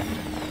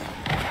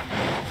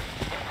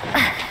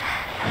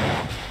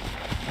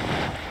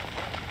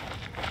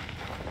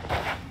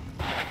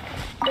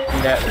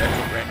 That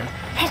electro random.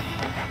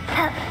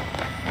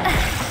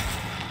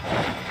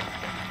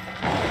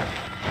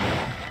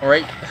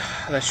 Alright,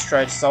 let's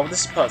try to solve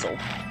this puzzle.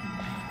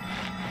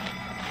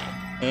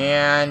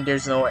 And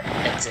there's no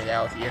exit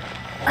out here.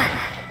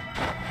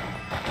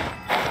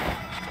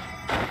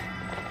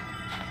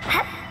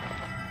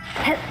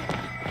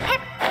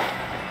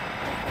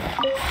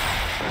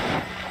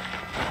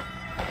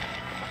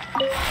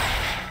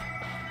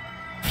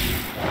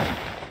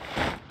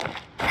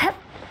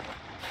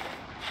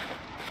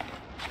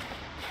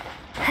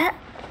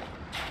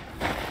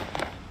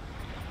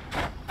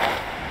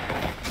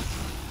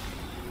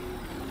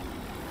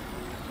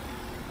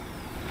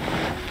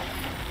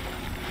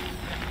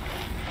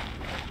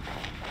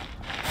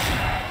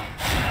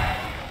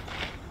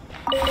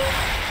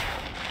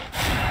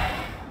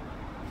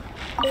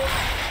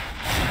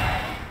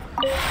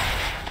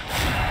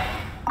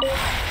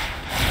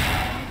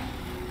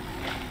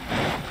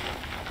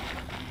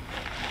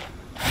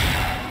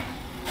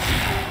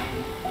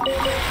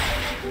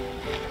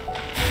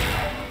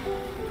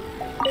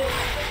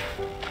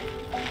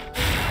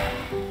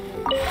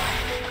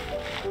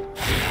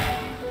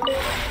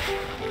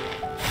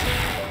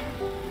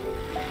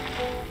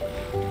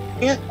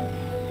 Yeah.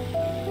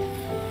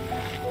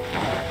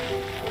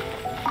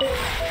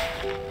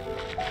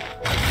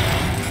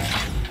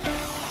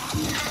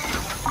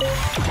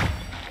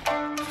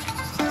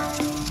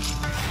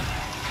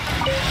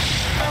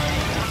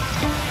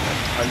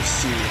 Are you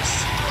serious?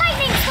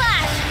 Lightning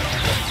flash!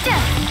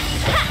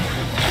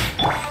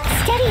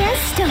 Steady as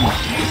stone.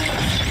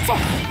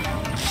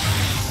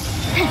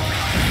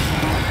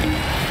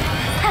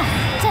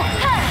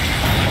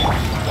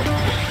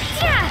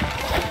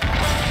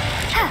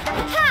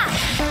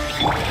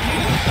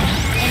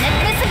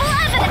 Inadmissible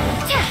evidence!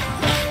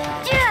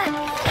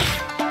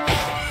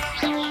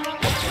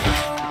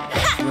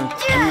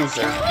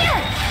 Loser.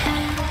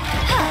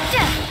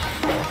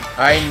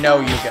 I know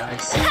you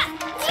guys.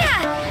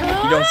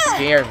 You don't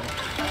scare me.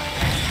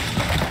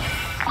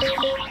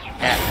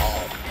 At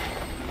all.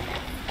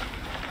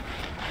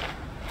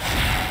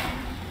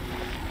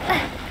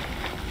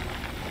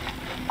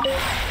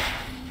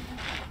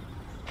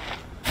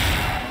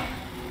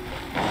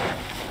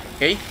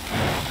 Okay.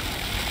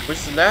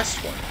 Where's the last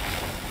one?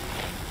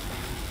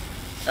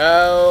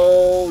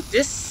 Oh,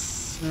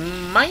 this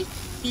might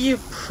be a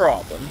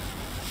problem.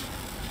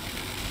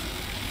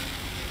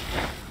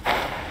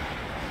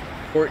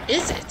 Or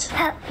is it?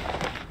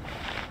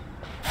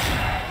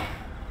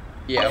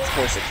 Yeah, of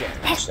course it can't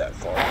reach that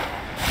far.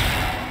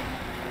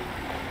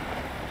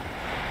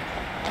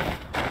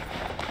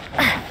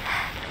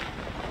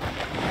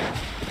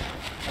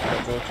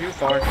 Don't go too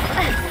far.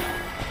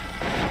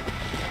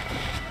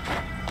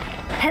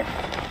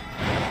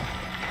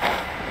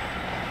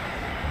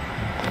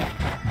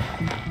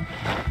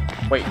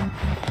 Wait.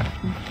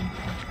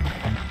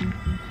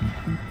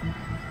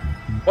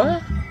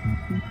 What?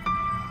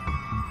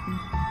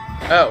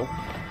 Oh,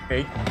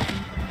 okay.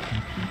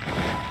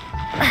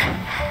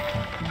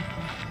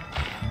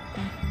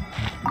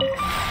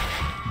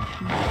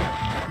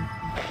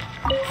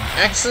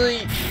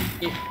 Actually,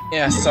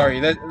 yeah, sorry,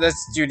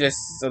 let's do this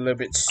a little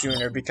bit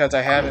sooner because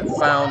I haven't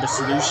found a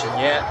solution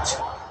yet.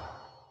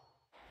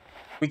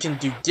 We can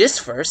do this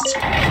first.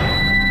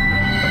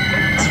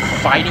 It's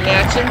fighting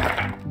action.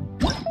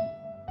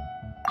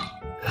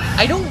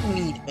 I don't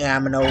need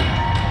ammo.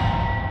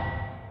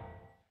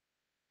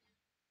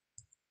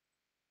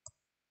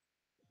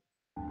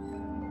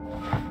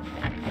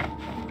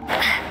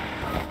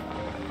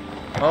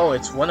 Oh,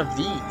 it's one of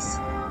these.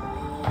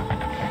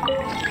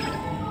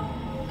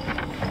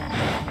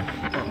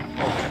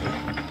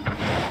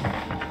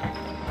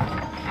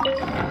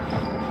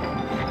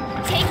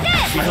 Take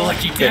this! My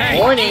lucky Good day.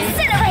 morning.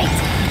 Incinerate!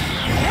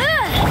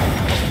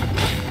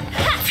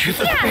 to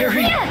the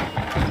very...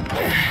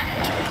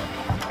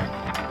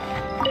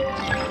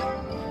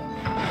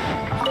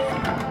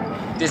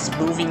 This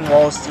moving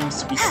wall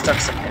seems to be stuck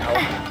somehow.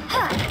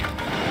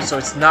 So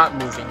it's not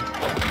moving.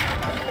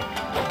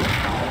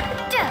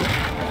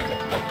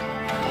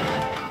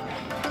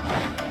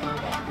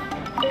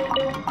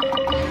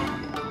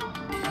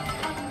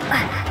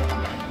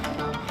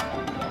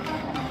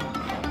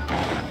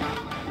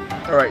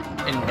 Alright,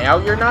 and now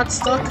you're not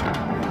stuck?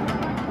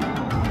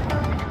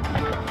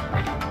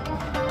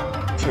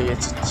 Okay,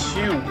 it's a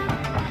 2.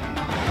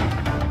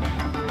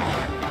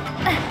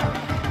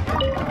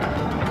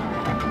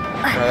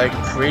 I like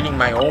creating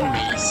my own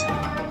maze.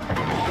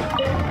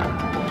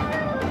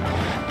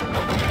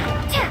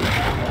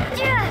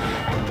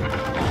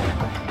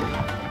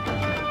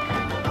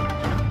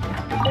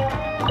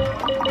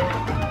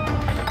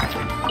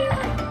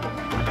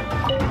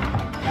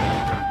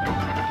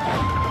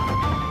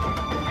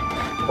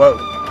 Whoa.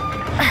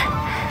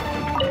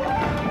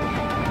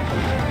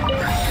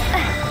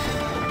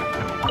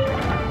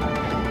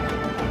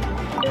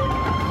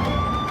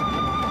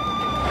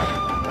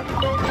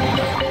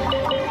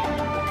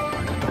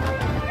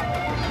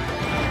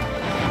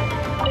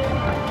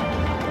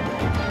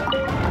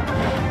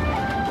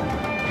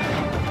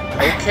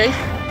 Okay.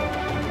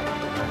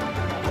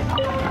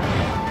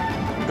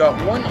 We got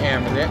one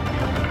amulet.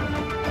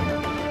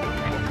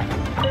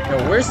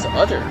 Now, where's the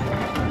other?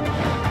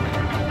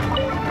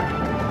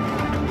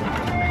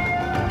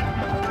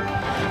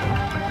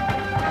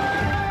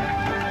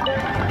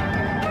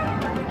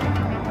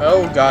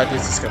 Oh god,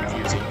 this is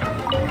confusing.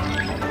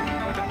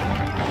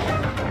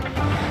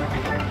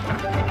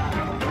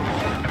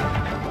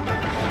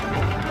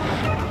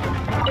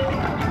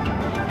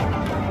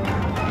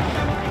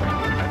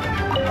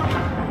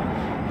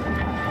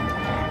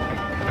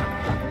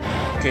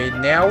 Okay,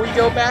 now we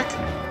go back?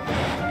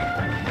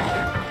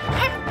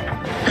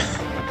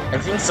 I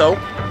think so.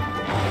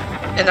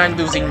 And I'm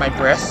losing my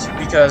breath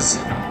because...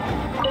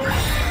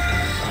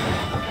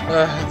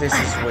 this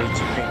is way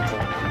too painful.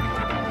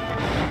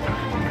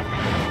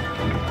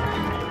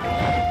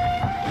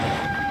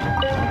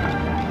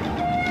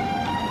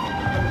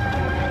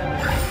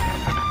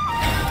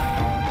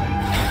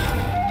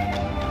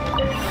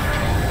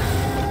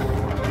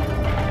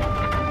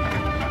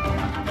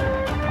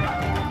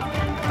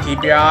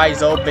 Keep your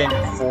eyes open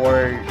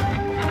for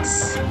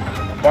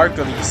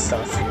sparkly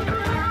stuff.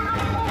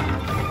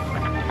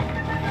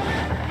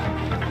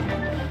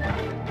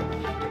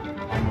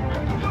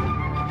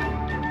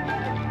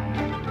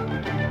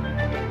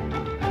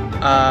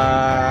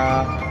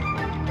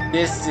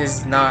 This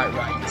is not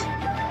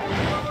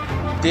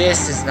right.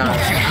 This is not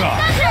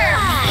right.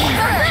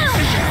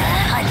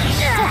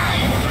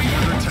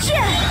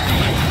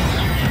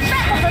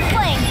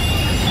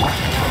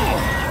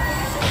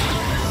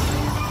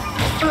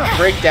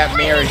 Break that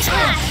marriage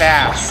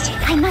fast.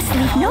 I must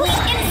leave no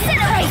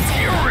incinerate.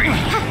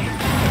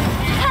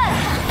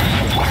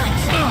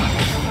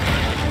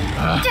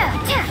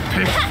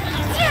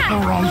 The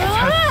wrong test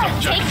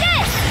subject. Take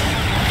this.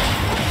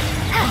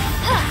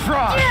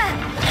 Fry.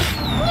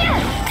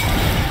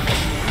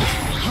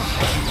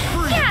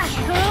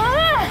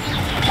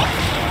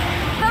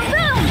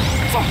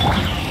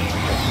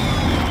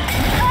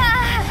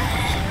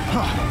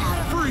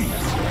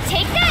 Freeze.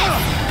 Take this.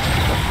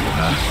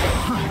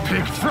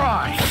 Big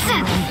fry.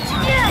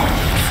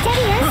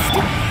 Steadiest.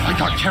 I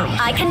got careless.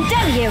 I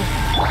condemn you.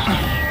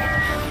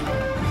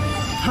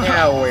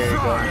 Now where are you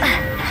going?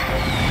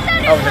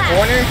 Oh, in the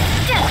corner?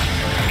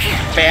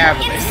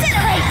 Fabulous.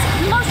 Incinerate.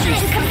 Motion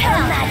to compel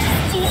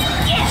majesty.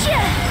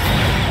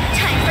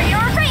 Time for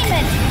your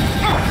arraignment.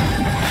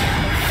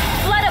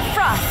 Blood of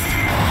frost.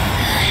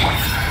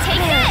 Take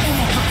this.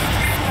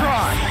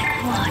 Fry.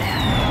 Water.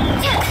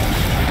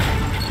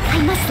 I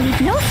must leave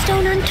no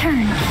stone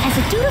unturned, as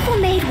a dutiful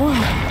maid would.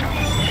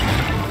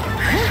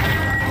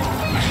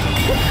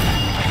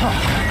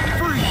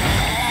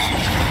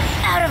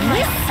 Out of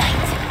my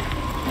sight.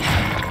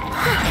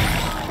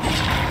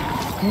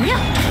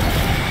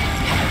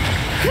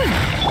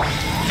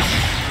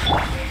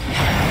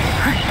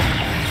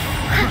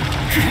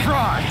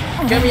 Fry.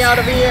 Get me out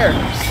of here!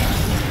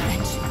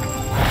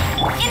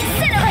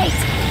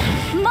 Incinerate!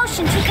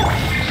 Motion to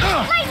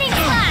lightning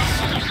flash!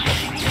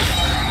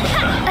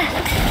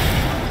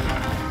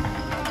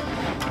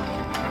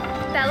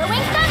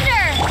 Bellowing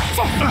thunder!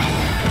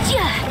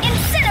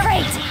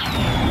 Incinerate!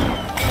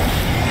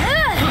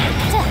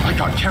 I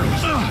got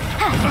careless.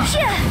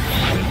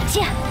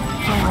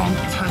 The wrong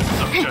test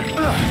subject.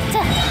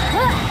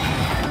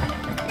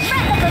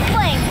 Breath of the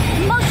flame!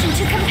 Motion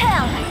to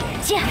compel!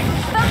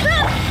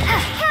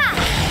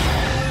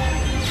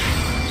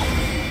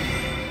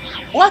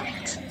 What?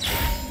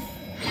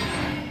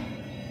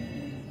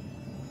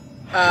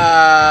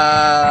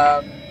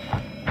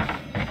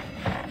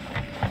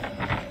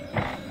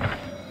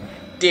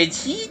 Did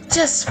he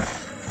just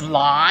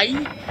fly?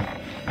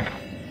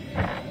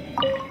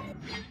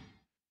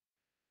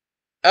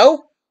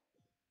 Oh?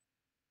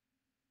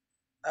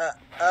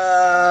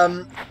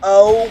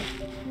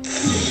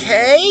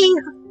 Okay?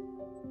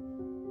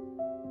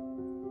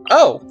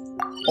 Oh,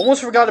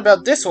 almost forgot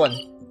about this one.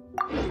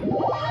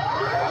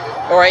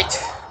 Alright.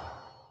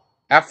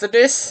 After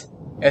this,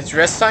 it's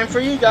rest time for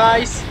you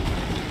guys.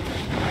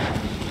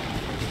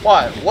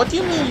 What? What do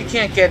you mean you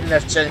can't get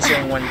enough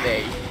Genshin in one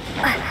day?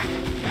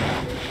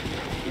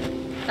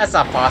 That's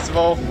not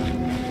possible.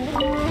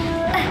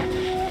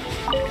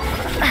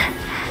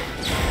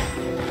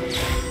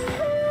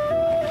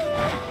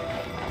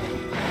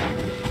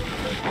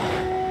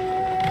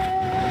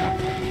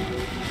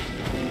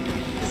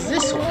 Is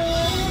this one?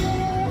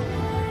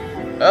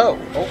 Oh,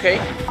 okay.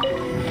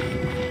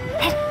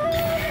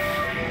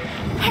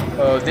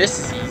 Oh, this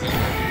is easy.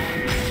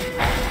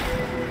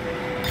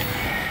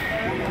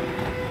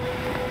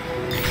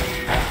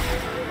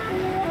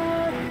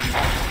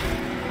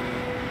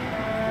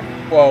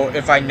 Well,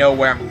 if I know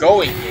where I'm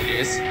going, it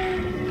is.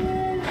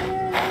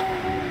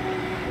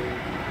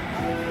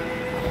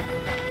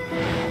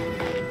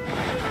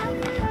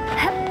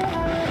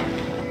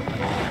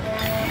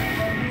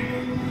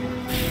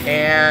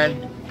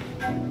 And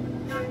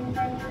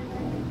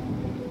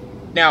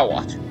now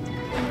what?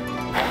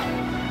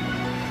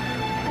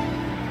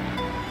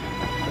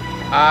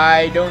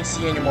 I don't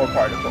see any more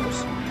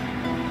particles.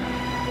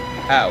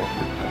 Ow.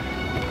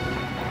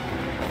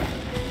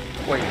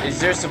 Wait, is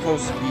there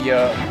supposed to be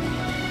a...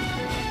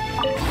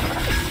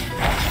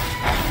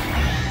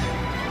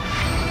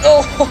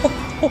 Oh!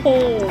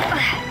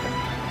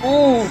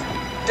 Ooh,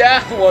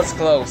 that was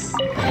close.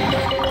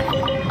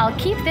 I'll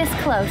keep this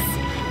close.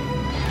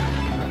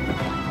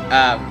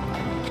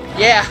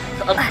 Yeah,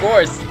 of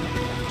course.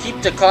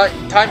 Keep the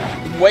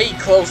time way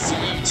close to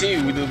you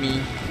too,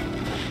 Lumi.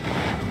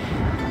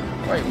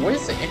 Alright,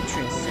 where's the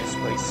entrance to this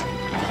place?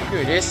 Here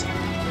it is.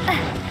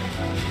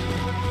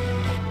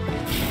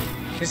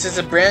 This is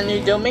a brand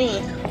new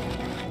domain.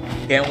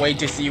 Can't wait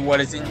to see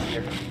what is in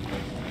here.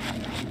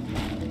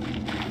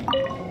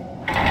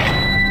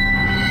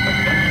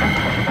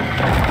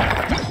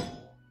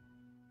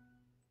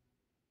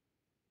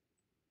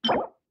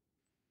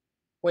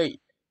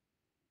 Wait.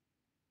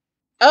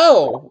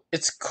 Oh,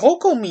 it's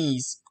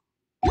Kokomi's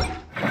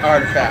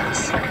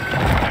artifacts.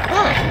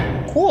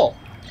 Huh, cool.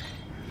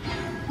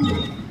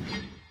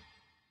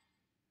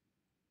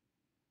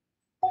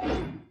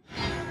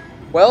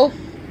 Well,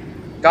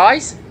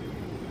 guys,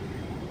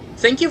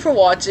 thank you for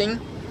watching.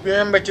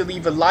 Remember to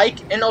leave a like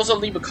and also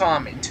leave a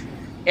comment.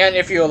 And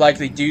if you'll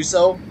likely do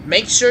so,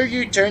 make sure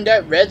you turn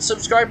that red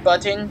subscribe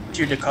button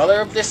to the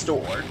color of this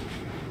door.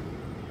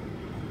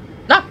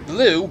 Not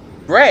blue,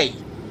 gray.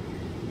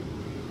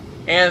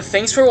 And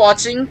thanks for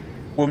watching.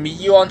 We'll meet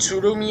you on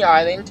Kokomi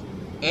Island,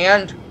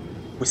 and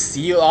we'll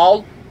see you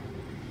all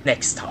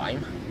next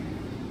time.